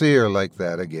to see her like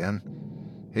that again.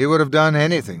 He would have done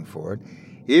anything for it,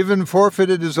 even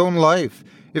forfeited his own life,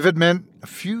 if it meant a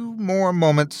few more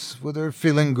moments with her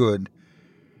feeling good.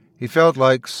 He felt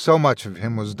like so much of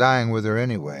him was dying with her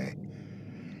anyway.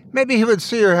 Maybe he would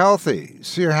see her healthy,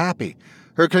 see her happy,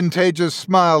 her contagious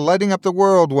smile lighting up the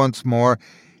world once more,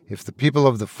 if the people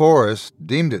of the forest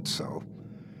deemed it so.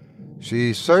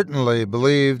 She certainly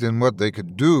believed in what they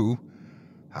could do.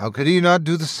 How could he not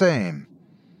do the same?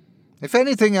 If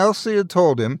anything Elsie had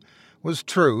told him was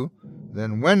true,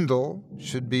 then Wendell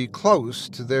should be close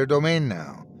to their domain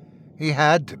now. He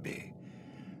had to be.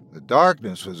 The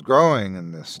darkness was growing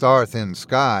in the star-thin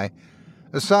sky,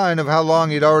 a sign of how long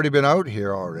he'd already been out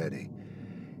here already.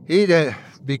 He'd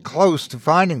be close to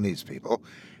finding these people,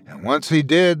 and once he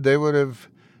did, they would have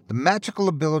the magical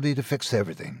ability to fix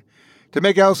everything, to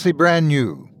make Elsie brand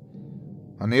new.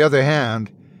 On the other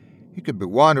hand, he could be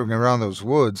wandering around those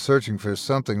woods searching for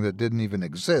something that didn't even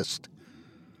exist.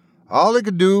 All he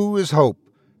could do was hope,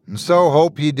 and so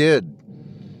hope he did.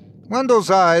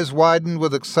 Wendell's eyes widened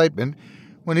with excitement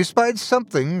when he spied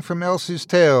something from Elsie's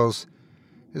tails.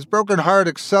 His broken heart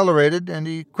accelerated, and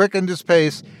he quickened his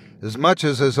pace as much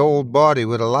as his old body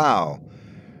would allow.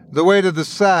 The weight of the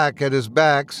sack at his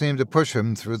back seemed to push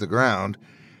him through the ground.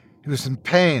 He was in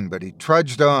pain, but he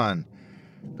trudged on.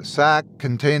 The sack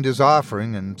contained his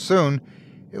offering, and soon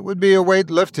it would be a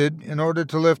weight lifted in order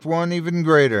to lift one even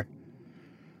greater.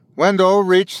 Wendell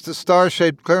reached the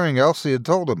star-shaped clearing Elsie had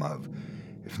told him of.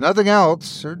 If nothing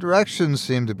else, her directions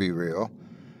seemed to be real.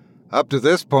 Up to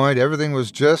this point, everything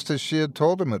was just as she had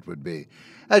told him it would be,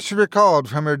 as she recalled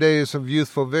from her days of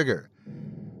youthful vigor.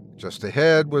 Just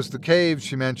ahead was the cave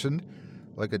she mentioned,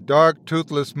 like a dark,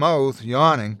 toothless mouth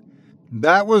yawning.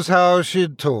 That was how she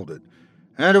had told it,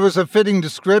 and it was a fitting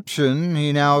description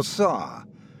he now saw.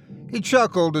 He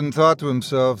chuckled and thought to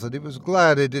himself that he was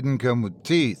glad it didn't come with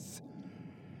teeth.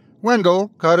 Wendell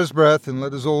caught his breath and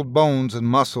let his old bones and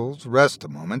muscles rest a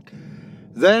moment.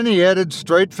 Then he headed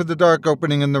straight for the dark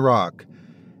opening in the rock.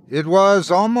 It was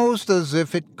almost as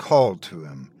if it called to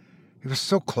him. He was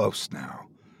so close now.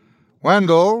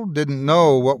 Wendell didn't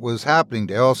know what was happening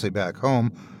to Elsie back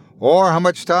home, or how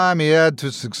much time he had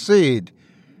to succeed.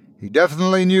 He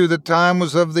definitely knew that time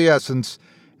was of the essence,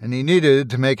 and he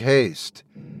needed to make haste.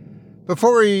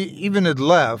 Before he even had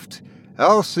left,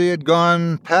 Elsie had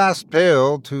gone past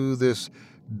pale to this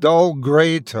dull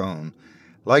gray tone,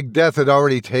 like death had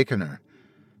already taken her.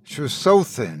 She was so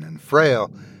thin and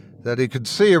frail that he could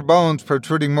see her bones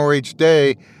protruding more each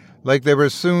day, like they were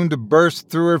soon to burst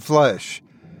through her flesh.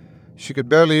 She could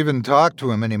barely even talk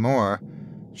to him anymore.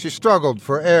 She struggled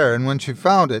for air, and when she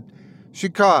found it, she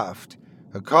coughed,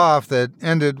 a cough that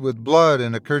ended with blood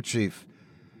in a kerchief.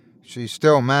 She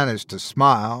still managed to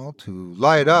smile, to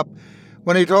light up,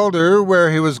 when he told her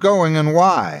where he was going and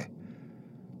why.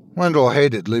 Wendell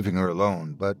hated leaving her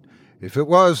alone, but if it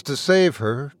was to save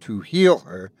her, to heal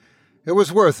her, it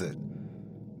was worth it.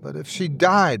 But if she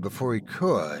died before he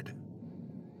could...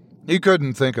 He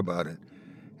couldn't think about it.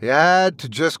 He had to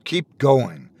just keep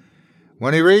going.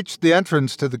 When he reached the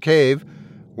entrance to the cave,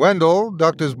 Wendell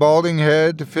ducked his balding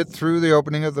head to fit through the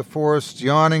opening of the forest's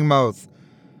yawning mouth.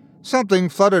 Something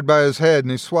fluttered by his head,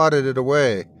 and he swatted it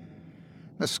away.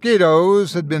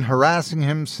 Mosquitoes had been harassing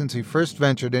him since he first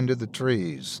ventured into the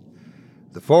trees.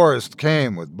 The forest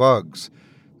came with bugs.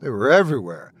 They were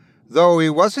everywhere, though he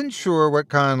wasn't sure what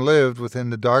kind lived within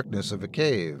the darkness of a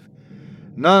cave.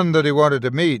 None that he wanted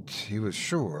to meet, he was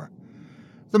sure.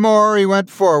 The more he went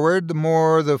forward, the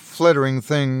more the flittering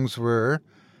things were,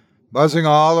 buzzing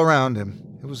all around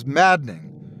him. It was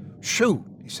maddening. "Shoot,"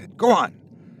 he said. "Go on."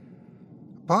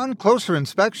 Upon closer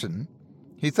inspection,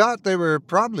 he thought they were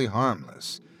probably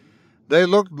harmless. They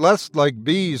looked less like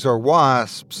bees or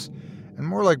wasps, and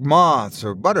more like moths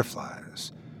or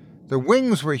butterflies. Their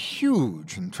wings were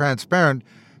huge and transparent,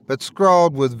 but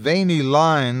scrawled with veiny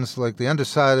lines like the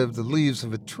underside of the leaves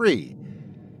of a tree.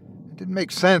 It didn't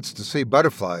make sense to see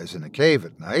butterflies in a cave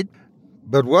at night,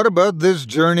 but what about this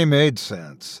journey made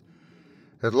sense?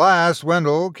 At last,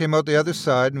 Wendell came out the other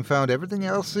side and found everything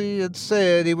Elsie had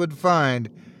said he would find.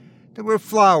 There were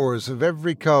flowers of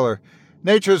every color,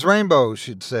 nature's rainbow,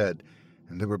 she'd said,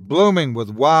 and they were blooming with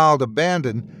wild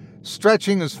abandon,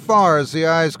 stretching as far as the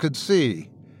eyes could see.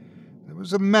 There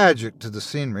was a magic to the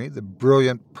scenery, the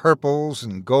brilliant purples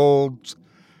and golds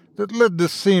that lit the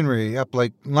scenery up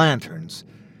like lanterns.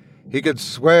 He could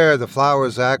swear the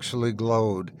flowers actually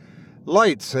glowed,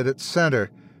 lights at its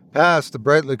center, past the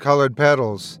brightly colored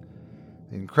petals.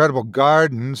 The incredible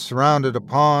garden surrounded a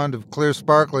pond of clear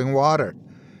sparkling water.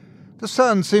 The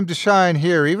sun seemed to shine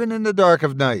here even in the dark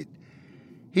of night.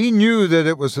 He knew that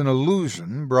it was an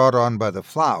illusion brought on by the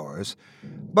flowers,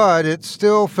 but it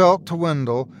still felt to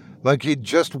Wendell like he'd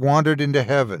just wandered into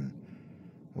heaven.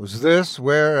 Was this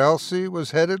where Elsie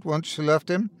was headed once she left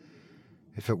him?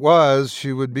 If it was,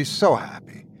 she would be so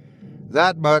happy.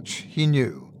 That much he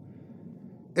knew.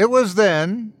 It was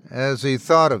then, as he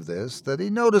thought of this, that he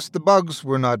noticed the bugs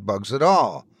were not bugs at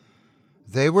all.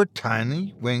 They were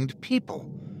tiny winged people,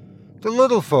 the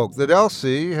little folk that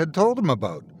Elsie had told him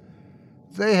about.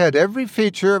 They had every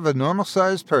feature of a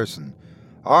normal-sized person: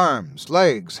 arms,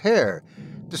 legs, hair,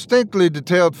 distinctly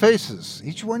detailed faces,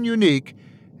 each one unique,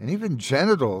 and even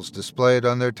genitals displayed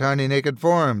on their tiny naked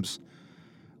forms.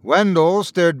 Wendell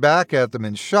stared back at them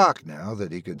in shock now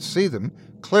that he could see them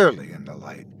clearly in the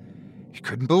light. He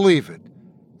couldn't believe it.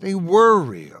 They were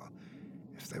real.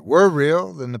 If they were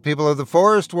real, then the people of the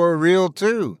forest were real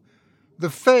too. The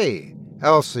Fae,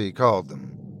 Elsie called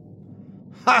them.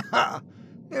 Ha ha!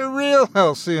 They're real,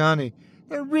 Elsie, honey.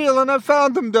 They're real, and I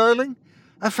found them, darling.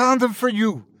 I found them for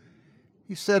you,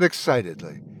 he said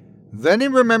excitedly. Then he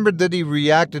remembered that he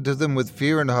reacted to them with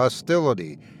fear and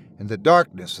hostility in the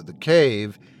darkness of the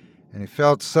cave, and he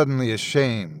felt suddenly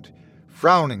ashamed,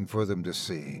 frowning for them to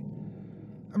see.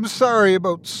 "I'm sorry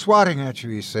about swatting at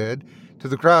you," he said, to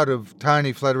the crowd of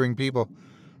tiny fluttering people.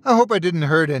 "I hope I didn't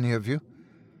hurt any of you.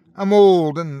 I'm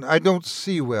old and I don't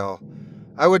see well.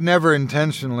 I would never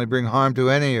intentionally bring harm to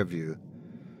any of you."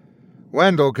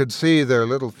 Wendell could see their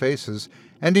little faces,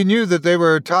 and he knew that they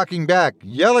were talking back,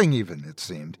 yelling even, it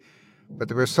seemed. But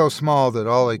they were so small that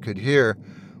all he could hear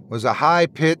was a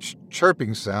high-pitched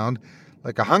chirping sound,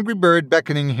 like a hungry bird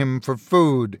beckoning him for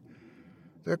food.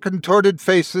 Their contorted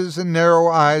faces and narrow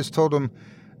eyes told him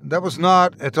that was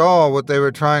not at all what they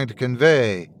were trying to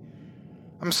convey.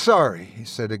 "I'm sorry," he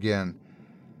said again.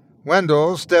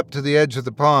 Wendell stepped to the edge of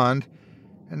the pond,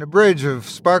 and a bridge of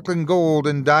sparkling gold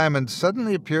and diamonds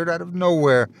suddenly appeared out of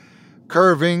nowhere,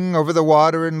 curving over the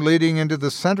water and leading into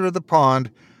the center of the pond,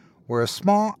 where a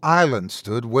small island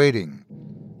stood waiting.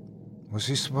 Was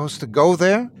he supposed to go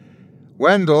there?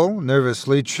 Wendell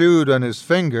nervously chewed on his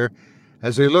finger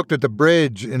as he looked at the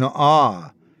bridge in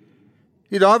awe.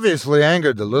 He'd obviously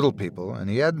angered the little people, and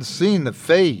he hadn't seen the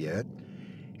Fae yet.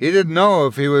 He didn't know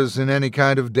if he was in any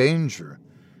kind of danger.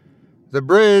 The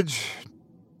bridge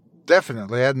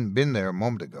definitely hadn't been there a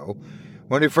moment ago,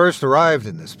 when he first arrived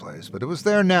in this place, but it was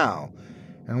there now,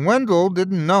 and Wendell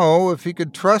didn't know if he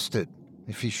could trust it,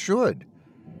 if he should.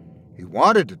 He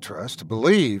wanted to trust, to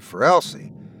believe, for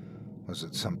Elsie. Was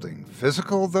it something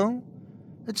physical, though?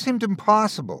 It seemed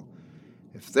impossible.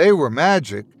 If they were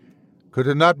magic, could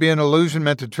it not be an illusion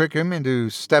meant to trick him into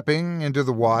stepping into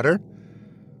the water?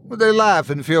 Would they laugh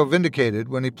and feel vindicated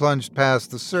when he plunged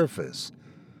past the surface?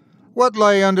 What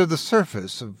lay under the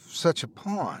surface of such a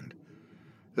pond?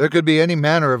 There could be any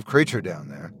manner of creature down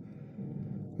there.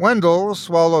 Wendell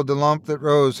swallowed the lump that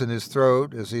rose in his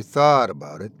throat as he thought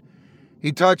about it.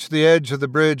 He touched the edge of the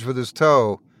bridge with his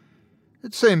toe.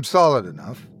 It seemed solid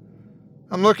enough.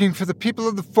 "I'm looking for the people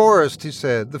of the forest," he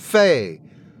said, "the Fae.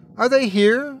 Are they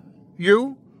here?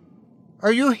 You?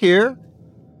 Are you here?"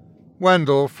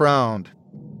 Wendell frowned.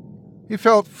 He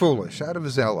felt foolish, out of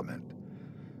his element.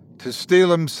 To steel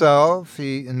himself,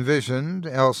 he envisioned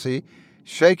Elsie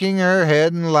shaking her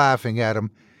head and laughing at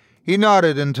him. He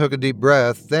nodded and took a deep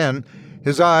breath, then,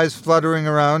 his eyes fluttering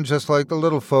around just like the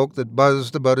little folk that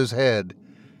buzzed about his head.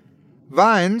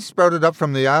 Vines sprouted up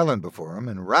from the island before him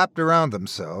and wrapped around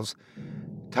themselves,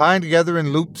 tying together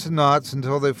in loops and knots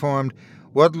until they formed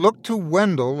what looked to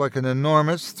Wendell like an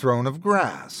enormous throne of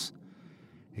grass.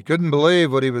 He couldn't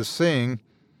believe what he was seeing.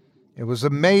 It was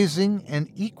amazing and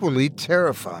equally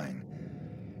terrifying.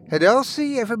 Had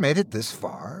Elsie ever made it this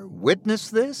far,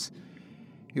 witnessed this?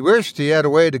 He wished he had a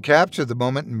way to capture the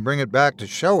moment and bring it back to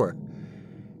show her.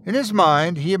 In his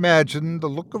mind, he imagined the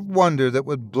look of wonder that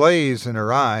would blaze in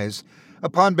her eyes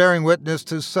upon bearing witness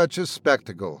to such a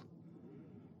spectacle.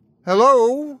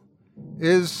 "Hello?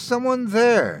 Is someone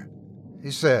there?"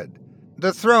 he said.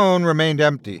 The throne remained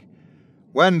empty.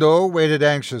 Wendell waited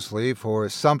anxiously for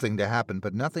something to happen,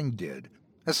 but nothing did,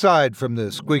 aside from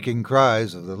the squeaking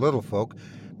cries of the little folk,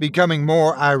 becoming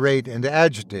more irate and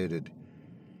agitated.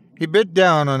 He bit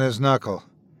down on his knuckle.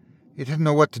 He didn't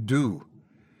know what to do.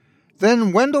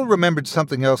 Then Wendell remembered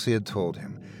something else he had told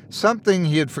him, something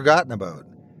he had forgotten about.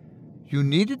 You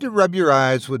needed to rub your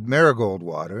eyes with marigold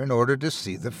water in order to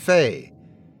see the Fae.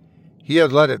 He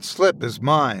had let it slip his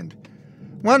mind.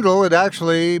 Wendell had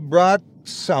actually brought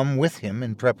some with him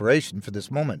in preparation for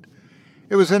this moment.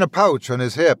 It was in a pouch on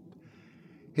his hip.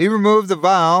 He removed the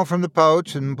vial from the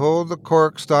pouch and pulled the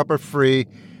cork stopper free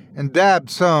and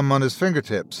dabbed some on his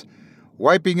fingertips,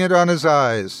 wiping it on his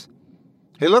eyes.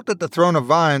 He looked at the throne of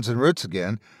vines and roots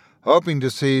again, hoping to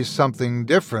see something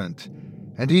different,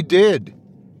 and he did.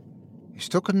 He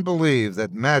still couldn't believe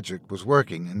that magic was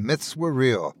working and myths were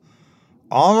real.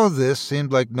 All of this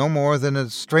seemed like no more than a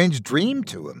strange dream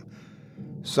to him.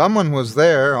 Someone was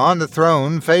there, on the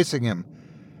throne, facing him.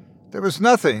 There was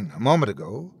nothing a moment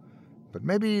ago, but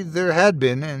maybe there had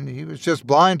been, and he was just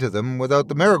blind to them without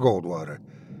the marigold water.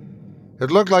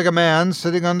 It looked like a man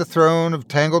sitting on the throne of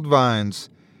tangled vines.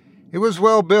 He was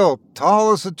well built,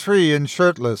 tall as a tree and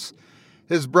shirtless,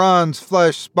 his bronze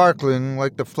flesh sparkling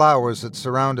like the flowers that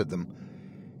surrounded them.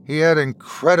 He had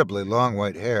incredibly long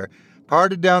white hair,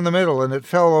 parted down the middle, and it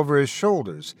fell over his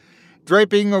shoulders,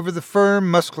 draping over the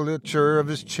firm musculature of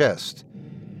his chest.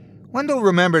 Wendell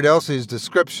remembered Elsie's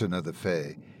description of the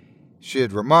Fae. She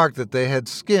had remarked that they had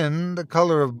skin the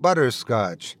color of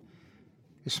butterscotch.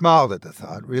 He smiled at the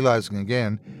thought, realizing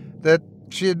again that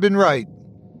she had been right.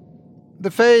 The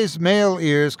Fae's male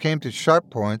ears came to sharp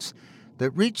points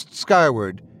that reached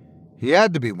skyward. He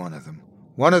had to be one of them,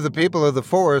 one of the people of the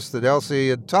forest that Elsie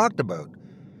had talked about.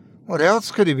 What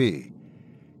else could he be?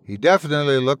 He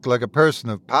definitely looked like a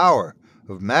person of power,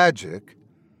 of magic.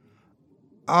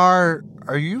 Are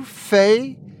you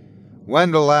Fae?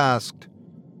 Wendell asked.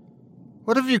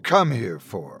 What have you come here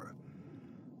for?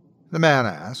 The man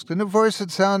asked, in a voice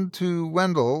that sounded to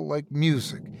Wendell like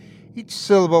music, each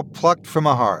syllable plucked from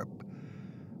a harp.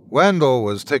 Wendell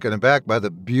was taken aback by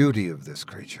the beauty of this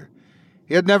creature.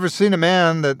 He had never seen a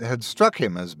man that had struck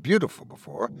him as beautiful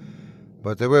before,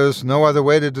 but there was no other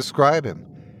way to describe him.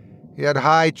 He had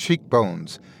high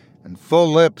cheekbones and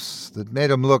full lips that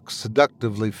made him look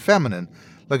seductively feminine,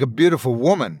 like a beautiful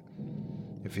woman.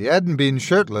 If he hadn't been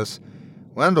shirtless,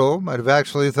 Wendell might have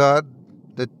actually thought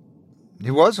that he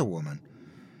was a woman.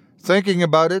 Thinking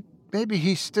about it, maybe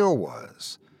he still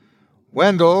was.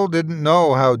 Wendell didn't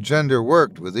know how gender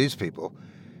worked with these people.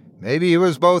 Maybe he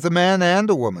was both a man and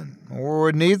a woman,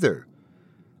 or neither.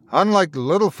 Unlike the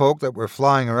little folk that were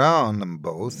flying around them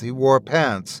both, he wore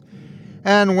pants,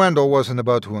 and Wendell wasn't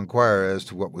about to inquire as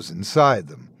to what was inside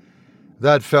them.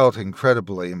 That felt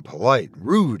incredibly impolite,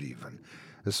 rude even,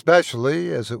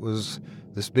 especially as it was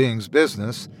this being's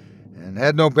business, and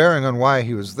had no bearing on why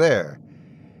he was there.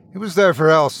 He was there for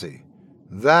Elsie.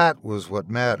 That was what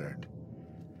mattered.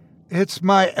 "It's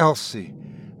my Elsie,"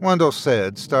 Wendell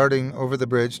said, starting over the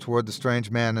bridge toward the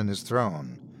strange man and his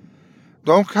throne.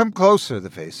 "Don't come closer," the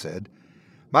face said.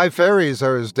 "My fairies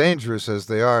are as dangerous as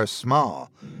they are small.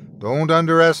 Don't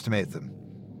underestimate them."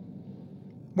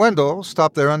 Wendell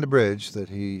stopped there on the bridge that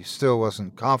he still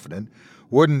wasn't confident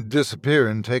wouldn't disappear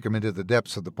and take him into the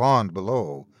depths of the pond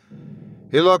below.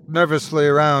 He looked nervously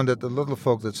around at the little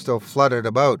folk that still fluttered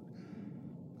about.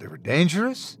 They were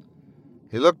dangerous?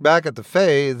 He looked back at the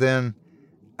Fae, then,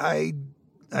 I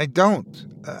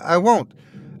won't.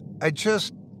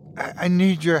 I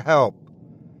need your help."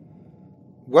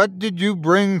 "What did you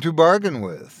bring to bargain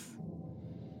with?"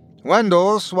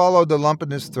 Wendell swallowed the lump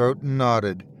in his throat and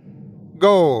nodded.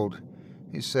 "Gold,"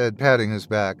 he said, patting his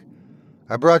back.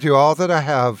 "I brought you all that I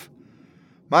have.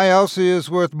 My Elsie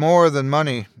is worth more than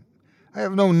money. I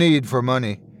have no need for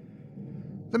money."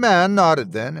 The man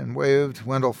nodded then and waved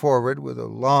Wendell forward with a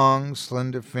long,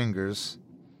 slender fingers.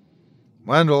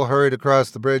 Wendell hurried across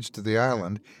the bridge to the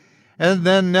island, and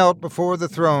then knelt before the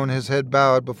throne, his head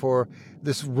bowed before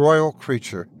this royal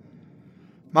creature.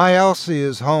 "My Elsie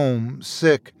is home,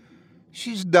 sick.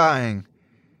 She's dying.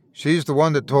 She's the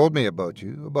one that told me about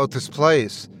you, about this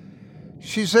place.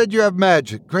 She said you have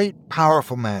magic, great,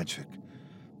 powerful magic.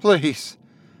 Please,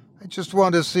 I just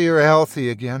want to see her healthy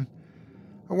again.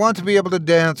 I want to be able to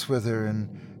dance with her and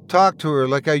talk to her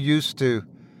like I used to.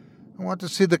 I want to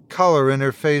see the color in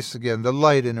her face again, the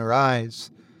light in her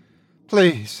eyes.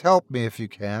 Please, help me if you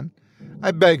can.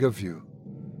 I beg of you."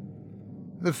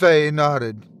 The Fae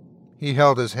nodded. He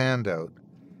held his hand out.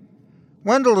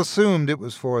 Wendell assumed it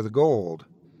was for the gold.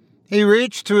 He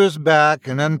reached to his back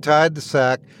and untied the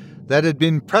sack that had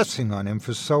been pressing on him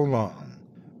for so long.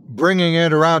 Bringing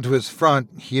it around to his front,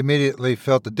 he immediately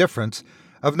felt the difference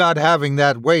of not having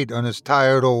that weight on his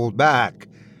tired old back.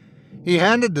 He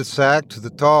handed the sack to the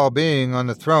tall being on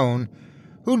the throne,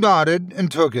 who nodded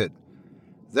and took it.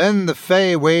 Then the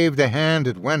Fae waved a hand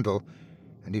at Wendell.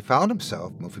 and he found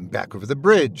himself moving back over the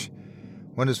bridge.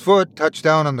 When his foot touched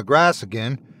down on the grass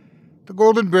again, the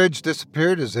golden bridge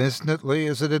disappeared as instantly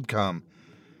as it had come.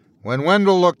 When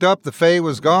Wendell looked up, the Fae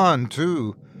was gone,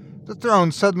 too, the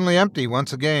throne suddenly empty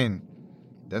once again.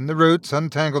 Then the roots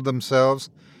untangled themselves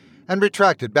and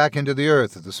retracted back into the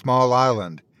earth of the small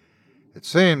island. It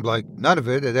seemed like none of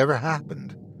it had ever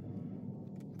happened.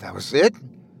 "That was it?"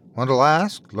 Wendell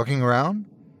asked, looking around.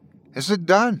 "Is it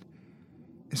done?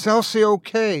 Is Elsie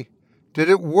okay? Did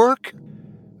it work?"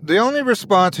 The only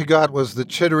response he got was the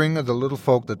chittering of the little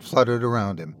folk that fluttered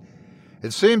around him.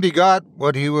 It seemed he got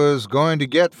what he was going to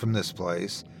get from this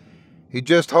place. He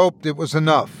just hoped it was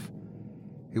enough.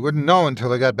 He wouldn't know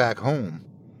until he got back home.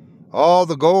 All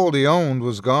the gold he owned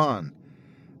was gone.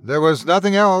 There was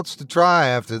nothing else to try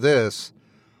after this.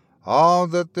 All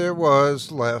that there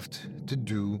was left to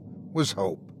do was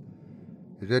hope.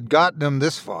 It had gotten him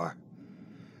this far.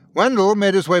 Wendell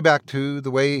made his way back to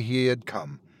the way he had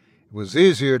come. It was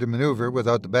easier to maneuver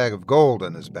without the bag of gold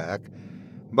on his back,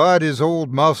 but his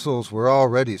old muscles were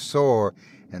already sore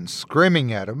and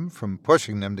screaming at him from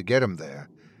pushing them to get him there.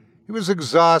 He was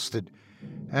exhausted,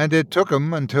 and it took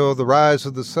him until the rise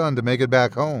of the sun to make it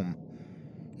back home.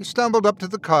 He stumbled up to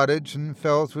the cottage and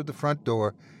fell through the front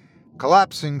door,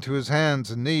 collapsing to his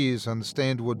hands and knees on the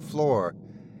stained wood floor.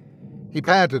 He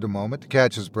panted a moment to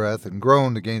catch his breath and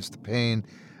groaned against the pain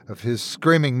of his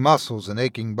screaming muscles and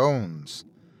aching bones.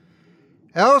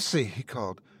 "Elsie," he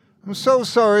called, "I'm so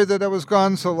sorry that I was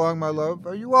gone so long, my love.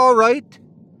 Are you all right?"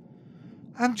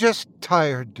 "I'm just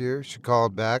tired, dear," she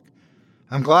called back.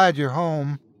 "I'm glad you're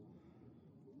home."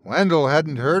 Wendell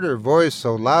hadn't heard her voice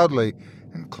so loudly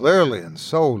and clearly in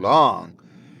so long.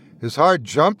 His heart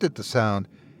jumped at the sound,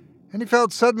 and he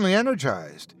felt suddenly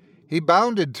energized. He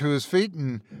bounded to his feet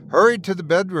and hurried to the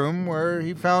bedroom, where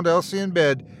he found Elsie in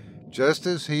bed, just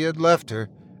as he had left her,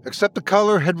 except the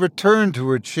color had returned to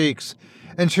her cheeks,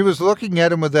 and she was looking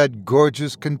at him with that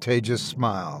gorgeous, contagious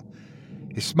smile.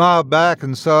 He smiled back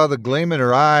and saw the gleam in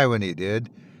her eye when he did.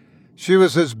 She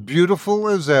was as beautiful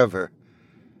as ever.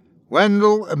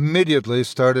 Wendell immediately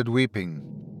started weeping.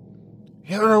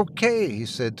 "You're okay," he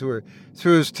said to her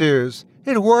through his tears.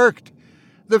 "It worked.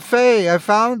 The Fae, I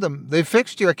found them. They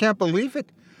fixed you. I can't believe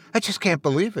it. I just can't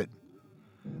believe it."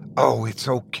 "Oh, it's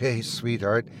okay,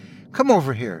 sweetheart. Come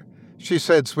over here," she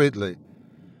said sweetly.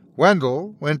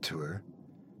 Wendell went to her.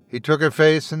 He took her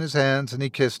face in his hands and he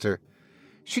kissed her.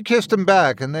 She kissed him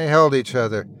back and they held each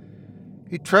other.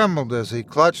 He trembled as he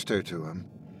clutched her to him.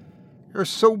 "You're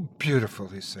so beautiful,"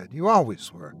 he said. "You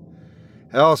always were."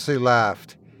 Elsie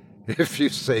laughed. "If you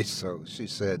say so," she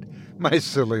said. "My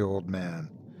silly old man."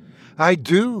 "I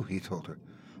do," he told her.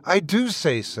 "I do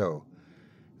say so."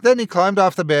 Then he climbed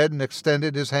off the bed and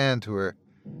extended his hand to her.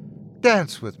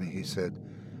 "Dance with me," he said,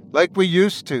 "like we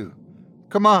used to.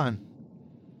 Come on."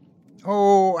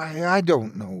 "Oh, I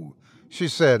don't know," she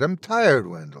said. "I'm tired,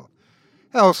 Wendell.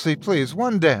 Elsie, please,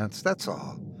 one dance, that's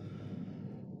all."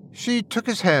 She took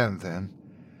his hand then.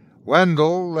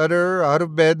 Wendell led her out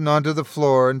of bed and onto the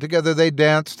floor, and together they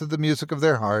danced to the music of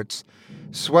their hearts,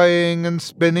 swaying and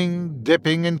spinning,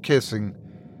 dipping and kissing.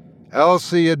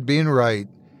 Elsie had been right.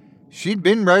 She'd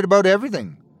been right about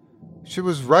everything. She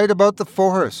was right about the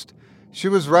forest. She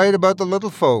was right about the little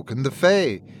folk and the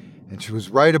Fae, and she was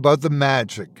right about the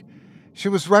magic. She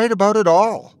was right about it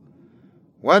all.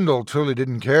 Wendell truly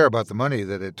didn't care about the money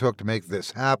that it took to make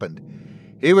this happen.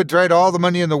 He would trade all the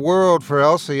money in the world for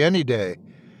Elsie any day.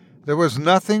 There was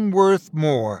nothing worth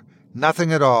more,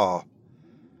 nothing at all.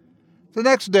 The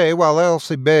next day, while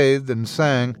Elsie bathed and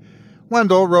sang,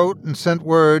 Wendell wrote and sent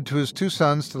word to his two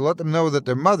sons to let them know that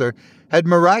their mother had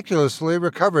miraculously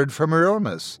recovered from her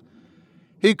illness.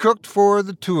 He cooked for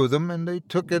the two of them, and they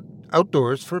took it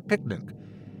outdoors for a picnic.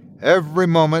 Every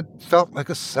moment felt like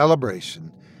a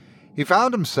celebration. He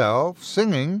found himself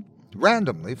singing,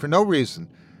 randomly, for no reason,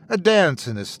 a dance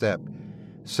in his step.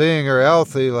 Seeing her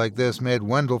healthy like this made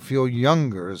Wendell feel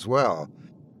younger as well.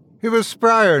 He was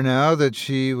sprier now that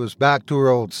she was back to her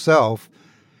old self.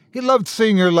 He loved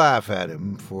seeing her laugh at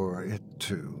him for it,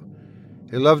 too.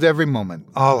 He loved every moment,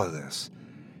 all of this.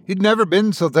 He'd never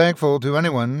been so thankful to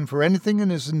anyone for anything in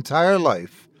his entire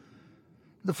life.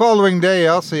 The following day,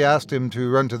 Elsie asked him to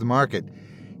run to the market.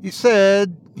 He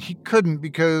said he couldn't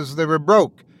because they were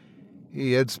broke.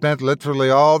 He had spent literally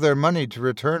all their money to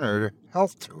return her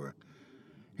health to her.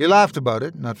 He laughed about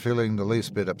it, not feeling the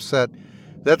least bit upset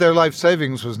that their life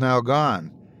savings was now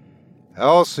gone.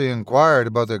 Elsie inquired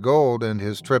about their gold and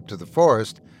his trip to the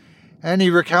forest, and he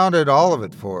recounted all of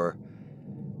it for her.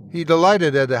 He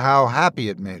delighted at how happy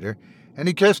it made her, and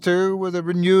he kissed her with a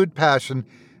renewed passion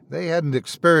they hadn't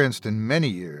experienced in many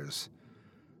years.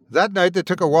 That night they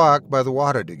took a walk by the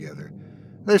water together.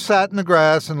 They sat in the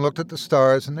grass and looked at the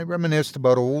stars, and they reminisced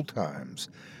about old times,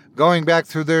 going back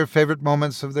through their favorite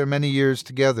moments of their many years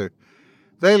together.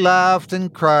 They laughed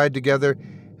and cried together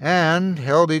and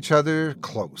held each other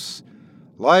close.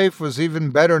 Life was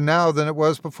even better now than it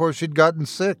was before she'd gotten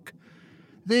sick.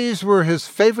 These were his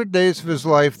favorite days of his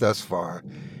life thus far,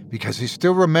 because he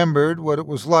still remembered what it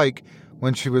was like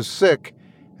when she was sick,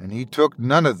 and he took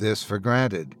none of this for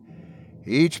granted.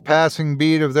 Each passing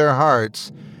beat of their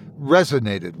hearts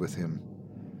resonated with him.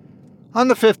 On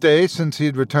the 5th day since he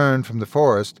had returned from the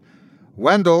forest,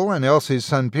 Wendell and Elsie's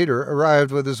son Peter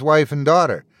arrived with his wife and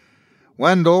daughter.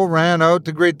 Wendell ran out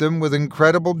to greet them with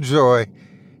incredible joy.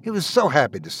 He was so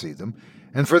happy to see them,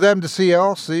 and for them to see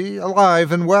Elsie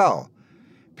alive and well.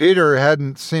 Peter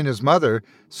hadn't seen his mother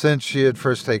since she had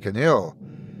first taken ill.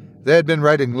 They had been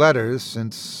writing letters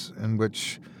in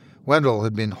which Wendell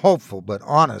had been hopeful but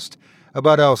honest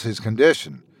about Elsie's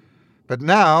condition. But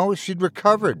now she'd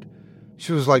recovered.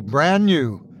 She was like brand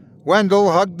new.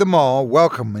 Wendell hugged them all,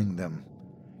 welcoming them.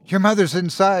 "Your mother's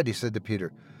inside," he said to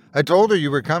Peter. "I told her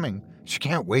you were coming. She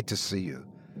can't wait to see you."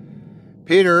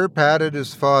 Peter patted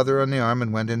his father on the arm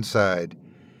and went inside.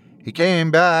 He came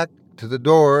back to the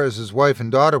door as his wife and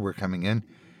daughter were coming in,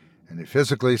 and he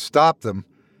physically stopped them,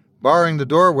 barring the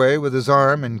doorway with his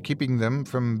arm and keeping them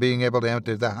from being able to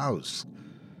enter the house.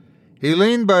 He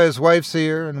leaned by his wife's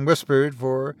ear and whispered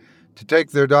for her to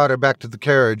take their daughter back to the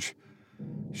carriage.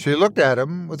 She looked at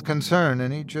him with concern,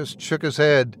 and he just shook his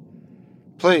head.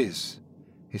 "Please,"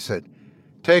 he said,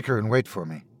 "take her and wait for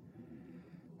me."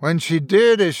 When she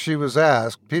did as she was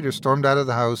asked, Peter stormed out of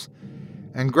the house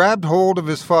and grabbed hold of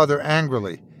his father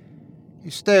angrily.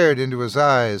 He stared into his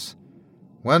eyes.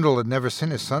 Wendell had never seen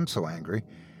his son so angry,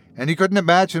 and he couldn't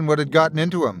imagine what had gotten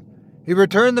into him. He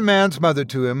returned the man's mother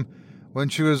to him when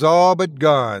she was all but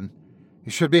gone.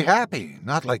 "You should be happy,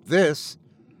 not like this."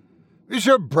 "Is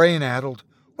your brain addled?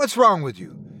 What's wrong with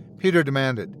you?" Peter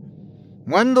demanded.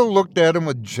 Wendell looked at him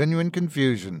with genuine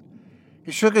confusion.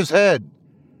 He shook his head.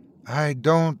 I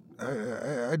don't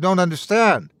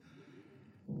understand."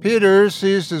 Peter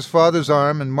seized his father's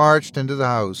arm and marched into the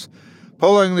house,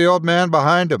 pulling the old man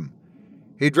behind him.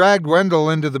 He dragged Wendell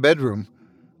into the bedroom.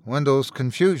 Wendell's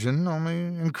confusion only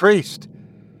increased.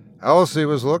 Elsie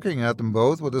was looking at them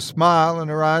both with a smile in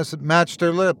her eyes that matched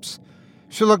her lips.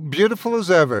 She looked beautiful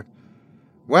as ever.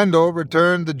 Wendell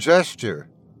returned the gesture.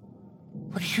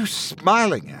 "What are you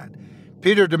smiling at?"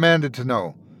 Peter demanded to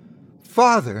know.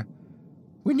 "Father,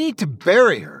 we need to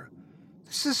bury her.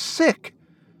 This is sick.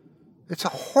 It's a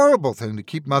horrible thing to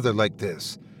keep Mother like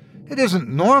this. It isn't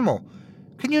normal.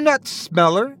 Can you not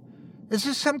smell her? Is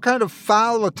this some kind of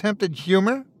foul attempt at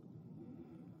humor?"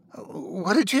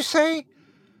 "What did you say?"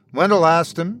 Wendell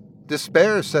asked him,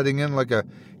 despair setting in like a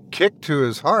kick to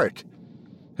his heart.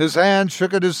 His hand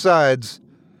shook at his sides.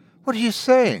 "What are you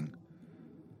saying?"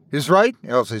 "He's right,"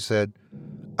 Elsie said.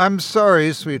 "I'm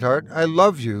sorry, sweetheart. I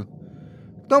love you.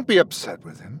 Don't be upset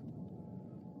with him."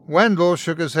 Wendell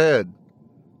shook his head.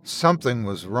 Something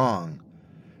was wrong.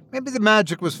 Maybe the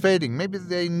magic was fading. Maybe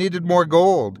they needed more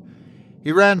gold.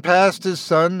 He ran past his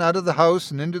son, out of the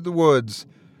house and into the woods.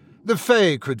 The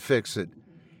Fae could fix it.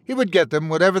 He would get them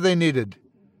whatever they needed.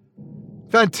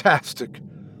 "Fantastic!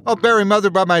 I'll bury Mother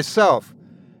by myself,"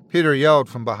 Peter yelled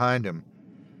from behind him.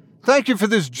 "Thank you for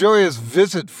this joyous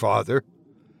visit, Father."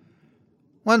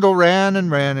 Wendell ran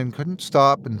and couldn't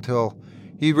stop until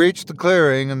he reached the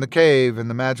clearing and the cave and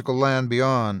the magical land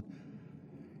beyond.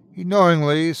 He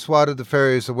knowingly swatted the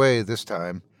fairies away this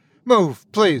time. "Move,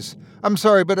 please. I'm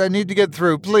sorry, but I need to get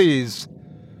through, please."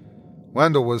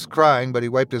 Wendell was crying, but he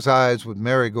wiped his eyes with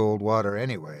marigold water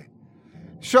anyway.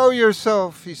 "Show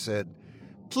yourself," he said.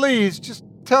 "Please, just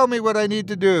tell me what I need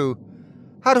to do.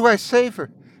 How do I save her?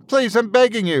 Please, I'm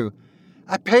begging you.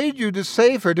 I paid you to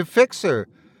save her, to fix her.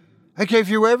 I gave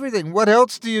you everything. What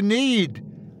else do you need?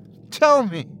 Tell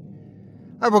me.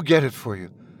 I will get it for you.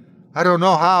 I don't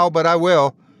know how, but I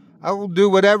will. I will do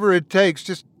whatever it takes.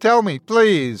 Just tell me,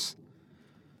 please."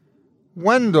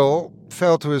 Wendell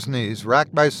fell to his knees,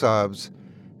 racked by sobs,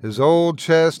 his old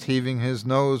chest heaving, his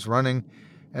nose running,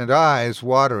 and eyes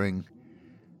watering.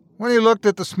 When he looked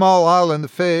at the small island, the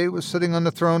Fae was sitting on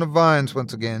the throne of vines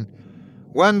once again.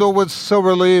 Wendell was so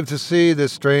relieved to see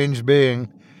this strange being.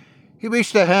 He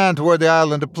reached a hand toward the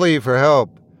island to plead for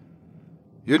help.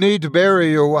 "You need to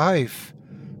bury your wife,"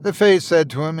 the Fae said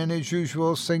to him in his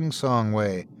usual sing-song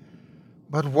way.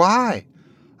 "But why?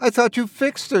 I thought you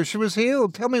fixed her. She was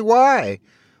healed. Tell me why,"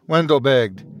 Wendell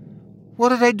begged. "What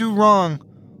did I do wrong?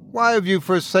 Why have you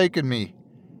forsaken me?"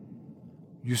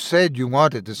 "You said you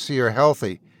wanted to see her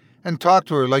healthy and talk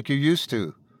to her like you used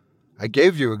to. I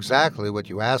gave you exactly what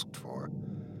you asked for."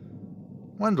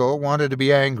 Wendell wanted to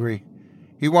be angry.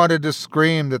 He wanted to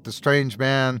scream that the strange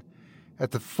man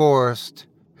at the forest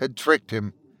had tricked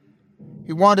him.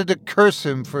 He wanted to curse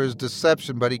him for his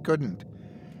deception, but he couldn't.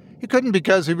 He couldn't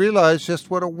because he realized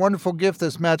just what a wonderful gift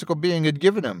this magical being had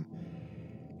given him.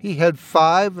 He had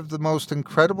 5 of the most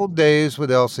incredible days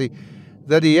with Elsie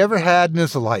that he ever had in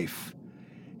his life.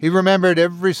 He remembered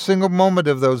every single moment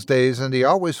of those days, and he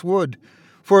always would,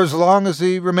 for as long as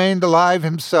he remained alive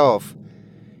himself.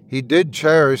 He did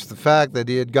cherish the fact that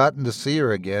he had gotten to see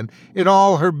her again in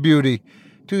all her beauty,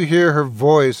 to hear her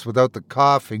voice without the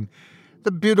coughing,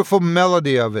 the beautiful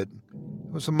melody of it.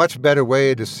 It was a much better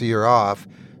way to see her off,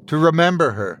 to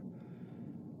remember her.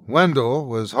 Wendell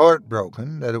was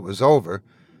heartbroken that it was over,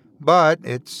 but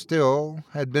it still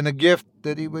had been a gift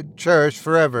that he would cherish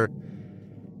forever.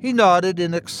 He nodded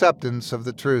in acceptance of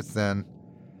the truth then.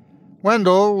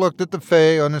 Wendell looked at the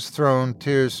Fae on his throne.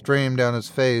 Tears streamed down his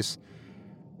face,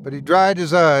 but he dried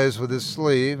his eyes with his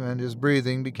sleeve, and his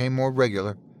breathing became more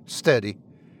regular, steady.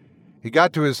 He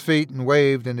got to his feet and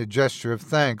waved in a gesture of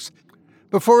thanks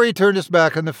before he turned his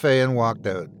back on the Fae and walked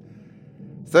out.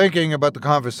 Thinking about the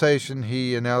conversation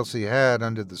he and Elsie had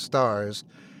under the stars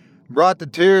brought the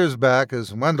tears back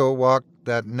as Wendell walked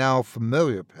that now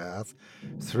familiar path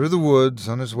through the woods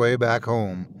on his way back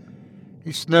home.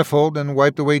 He sniffled and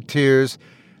wiped away tears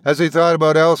as he thought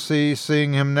about Elsie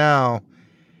seeing him now.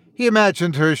 He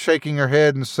imagined her shaking her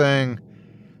head and saying,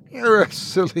 "You're a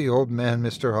silly old man,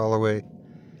 Mr. Holloway."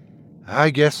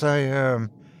 "I guess I am,"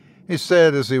 he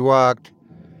said as he walked.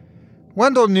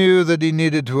 Wendell knew that he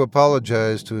needed to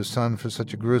apologize to his son for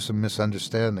such a gruesome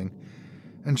misunderstanding.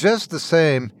 And just the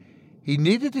same, he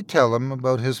needed to tell him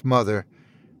about his mother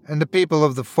and the people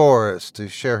of the forest, to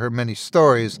share her many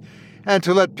stories, and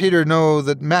to let Peter know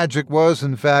that magic was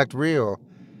in fact real.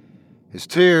 His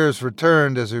tears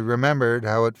returned as he remembered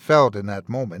how it felt in that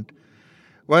moment,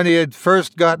 when he had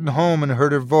first gotten home and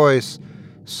heard her voice,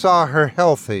 saw her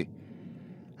healthy.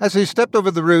 As he stepped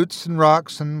over the roots and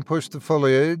rocks and pushed the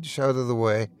foliage out of the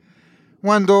way,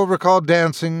 Wendell recalled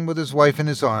dancing with his wife in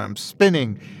his arms,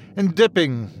 spinning and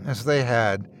dipping as they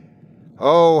had.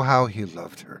 Oh, how he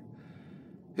loved her.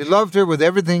 He loved her with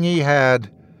everything he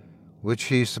had, which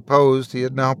he supposed he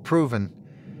had now proven.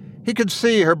 He could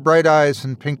see her bright eyes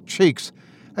and pink cheeks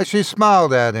as she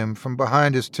smiled at him from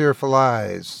behind his tearful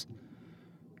eyes.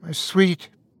 "My sweet,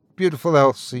 beautiful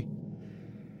Elsie.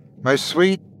 My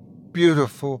sweet,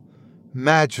 beautiful,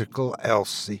 magical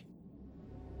Elsie."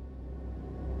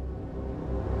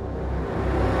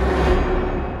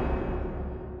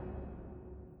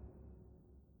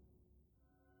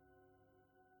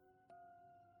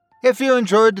 If you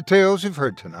enjoyed the tales you've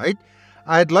heard tonight,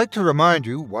 I'd like to remind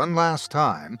you one last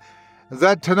time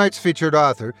that tonight's featured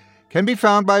author can be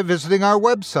found by visiting our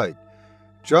website.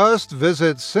 Just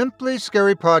visit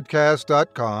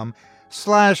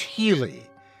simplyscarypodcast.com/Healy.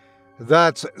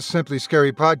 That's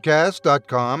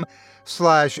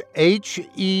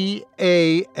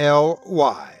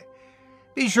simplyscarypodcast.com/HEALY.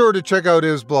 Be sure to check out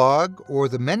his blog or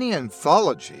the many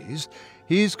anthologies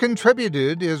he's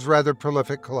contributed his rather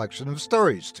prolific collection of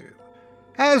stories to.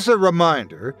 As a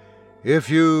reminder, if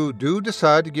you do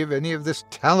decide to give any of this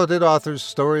talented author's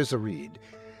stories a read,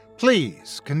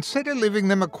 please consider leaving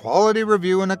them a quality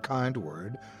review and a kind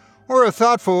word, or a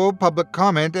thoughtful public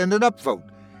comment and an upvote,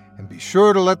 and be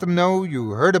sure to let them know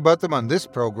you heard about them on this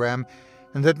program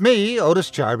and that me,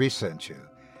 Otis Jarby, sent you.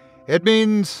 It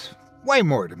means way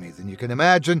more to me than you can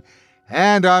imagine,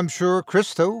 and I'm sure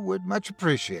Christo would much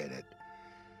appreciate it.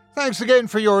 Thanks again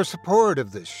for your support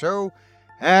of this show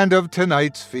and of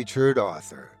tonight's featured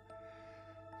author.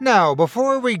 Now,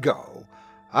 before we go,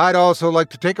 I'd also like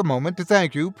to take a moment to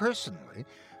thank you personally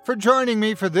for joining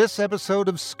me for this episode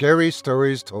of Scary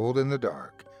Stories Told in the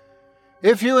Dark.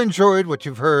 If you enjoyed what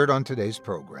you've heard on today's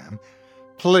program,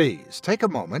 please take a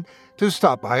moment to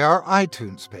stop by our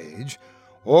iTunes page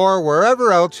or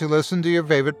wherever else you listen to your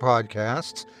favorite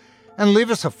podcasts and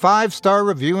leave us a 5-star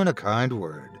review and a kind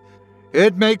word.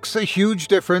 It makes a huge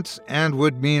difference and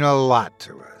would mean a lot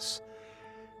to us.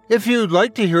 If you'd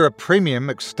like to hear a premium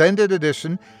extended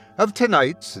edition of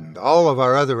tonight's and all of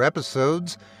our other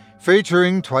episodes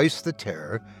featuring Twice the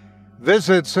Terror,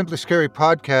 visit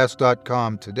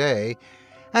simplyscarypodcast.com today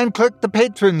and click the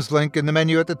Patrons link in the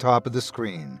menu at the top of the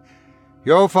screen.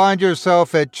 You'll find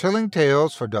yourself at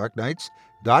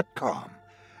chillingtalesfordarknights.com,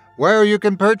 where you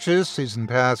can purchase season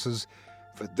passes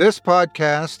for this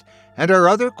podcast and our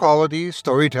other quality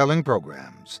storytelling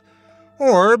programs,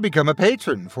 or become a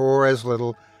patron for as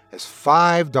little as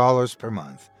 $5 per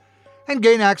month, and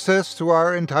gain access to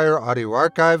our entire audio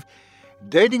archive,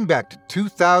 dating back to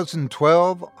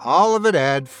 2012, all of it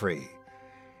ad-free.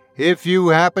 If you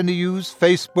happen to use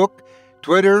Facebook,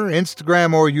 Twitter,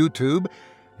 Instagram, or YouTube,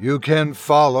 you can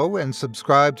follow and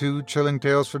subscribe to Chilling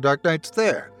Tales for Dark Nights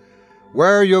there,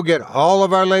 where you'll get all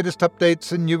of our latest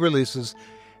updates and new releases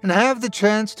and have the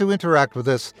chance to interact with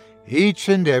us each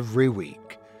and every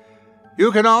week.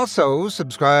 You can also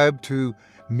subscribe to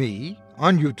me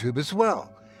on YouTube as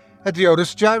well, at the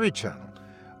Otis Jiry channel,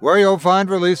 where you'll find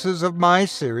releases of my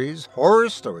series, Horror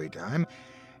Storytime,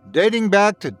 dating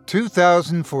back to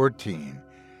 2014.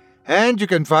 And you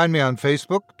can find me on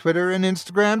Facebook, Twitter, and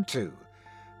Instagram too.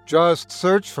 Just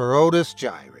search for Otis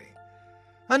Jiry.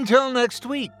 Until next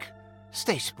week,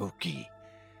 stay spooky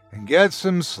and get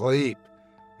some sleep,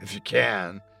 if you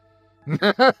can.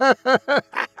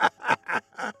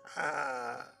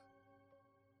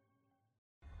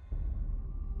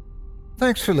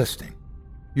 Thanks for listening.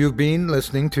 You've been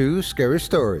listening to Scary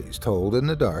Stories Told in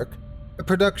the Dark, a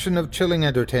production of Chilling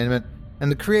Entertainment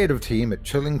and the creative team at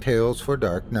Chilling Tales for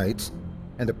Dark Nights,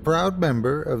 and a proud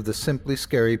member of the Simply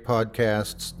Scary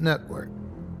Podcasts network.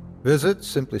 Visit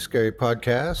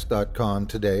simplyscarypodcast.com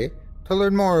today to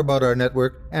learn more about our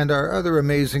network and our other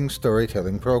amazing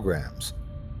storytelling programs.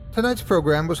 Tonight's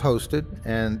program was hosted,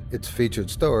 and its featured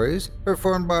stories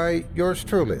performed by yours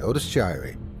truly, Otis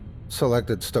Jiry.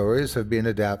 Selected stories have been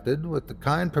adapted with the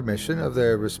kind permission of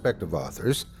their respective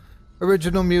authors.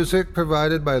 Original music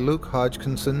provided by Luke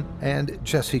Hodgkinson and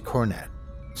Jesse Cornett.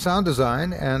 Sound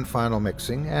design and final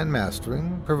mixing and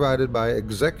mastering provided by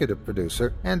executive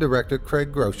producer and director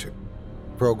Craig Groshek.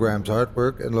 Program's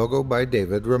artwork and logo by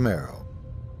David Romero.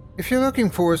 If you're looking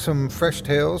for some fresh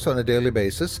tales on a daily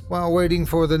basis while waiting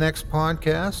for the next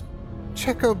podcast,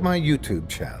 check out my YouTube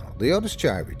channel, the Otis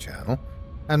Jiry channel,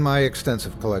 and my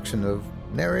extensive collection of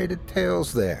narrated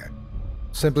tales there.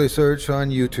 Simply search on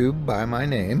YouTube by my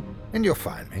name, and you'll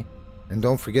find me. And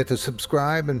don't forget to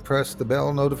subscribe and press the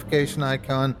bell notification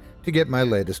icon to get my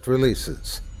latest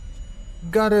releases.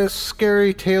 Got a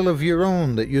scary tale of your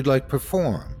own that you'd like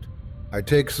performed? I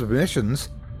take submissions.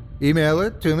 Email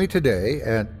it to me today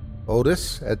at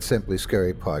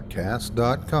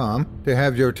otis@simplyscarypodcast.com to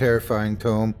have your terrifying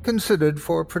tome considered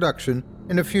for production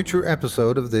in a future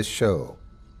episode of this show.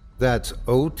 That's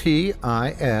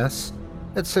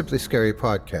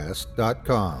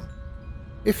OTIS@simplyscarypodcast.com.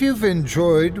 If you've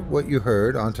enjoyed what you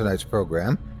heard on tonight's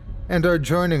program and are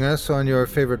joining us on your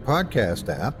favorite podcast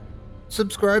app,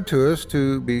 subscribe to us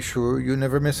to be sure you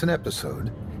never miss an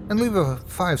episode, and leave a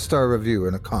 5-star review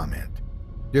and a comment.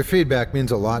 Your feedback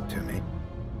means a lot to me.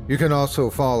 You can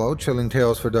also follow Chilling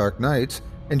Tales for Dark Nights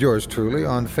and yours truly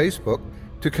on Facebook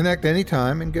to connect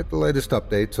anytime and get the latest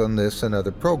updates on this and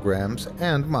other programs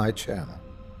and my channel.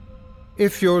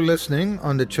 If you're listening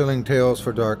on the Chilling Tales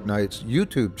for Dark Nights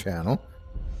YouTube channel,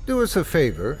 do us a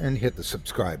favor and hit the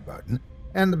subscribe button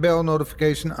and the bell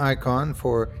notification icon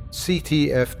for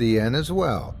CTFDN as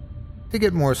well to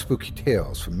get more spooky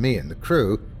tales from me and the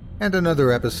crew and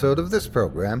another episode of this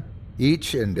program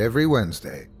each and every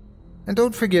Wednesday. And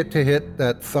don't forget to hit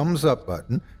that thumbs up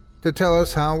button to tell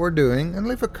us how we're doing and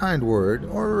leave a kind word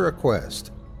or a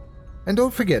request. And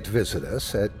don't forget to visit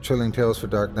us at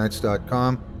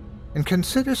chillingtalesfordarknights.com and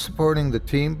consider supporting the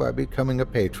team by becoming a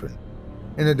patron.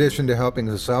 In addition to helping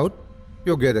us out,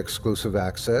 you'll get exclusive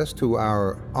access to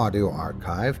our audio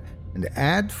archive and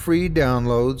ad-free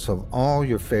downloads of all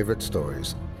your favorite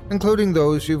stories, including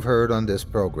those you've heard on this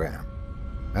program.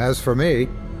 As for me,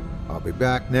 I'll be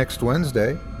back next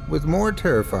Wednesday with more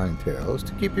terrifying tales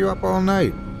to keep you up all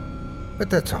night. But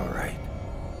that's all right.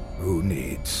 Who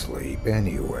needs sleep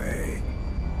anyway?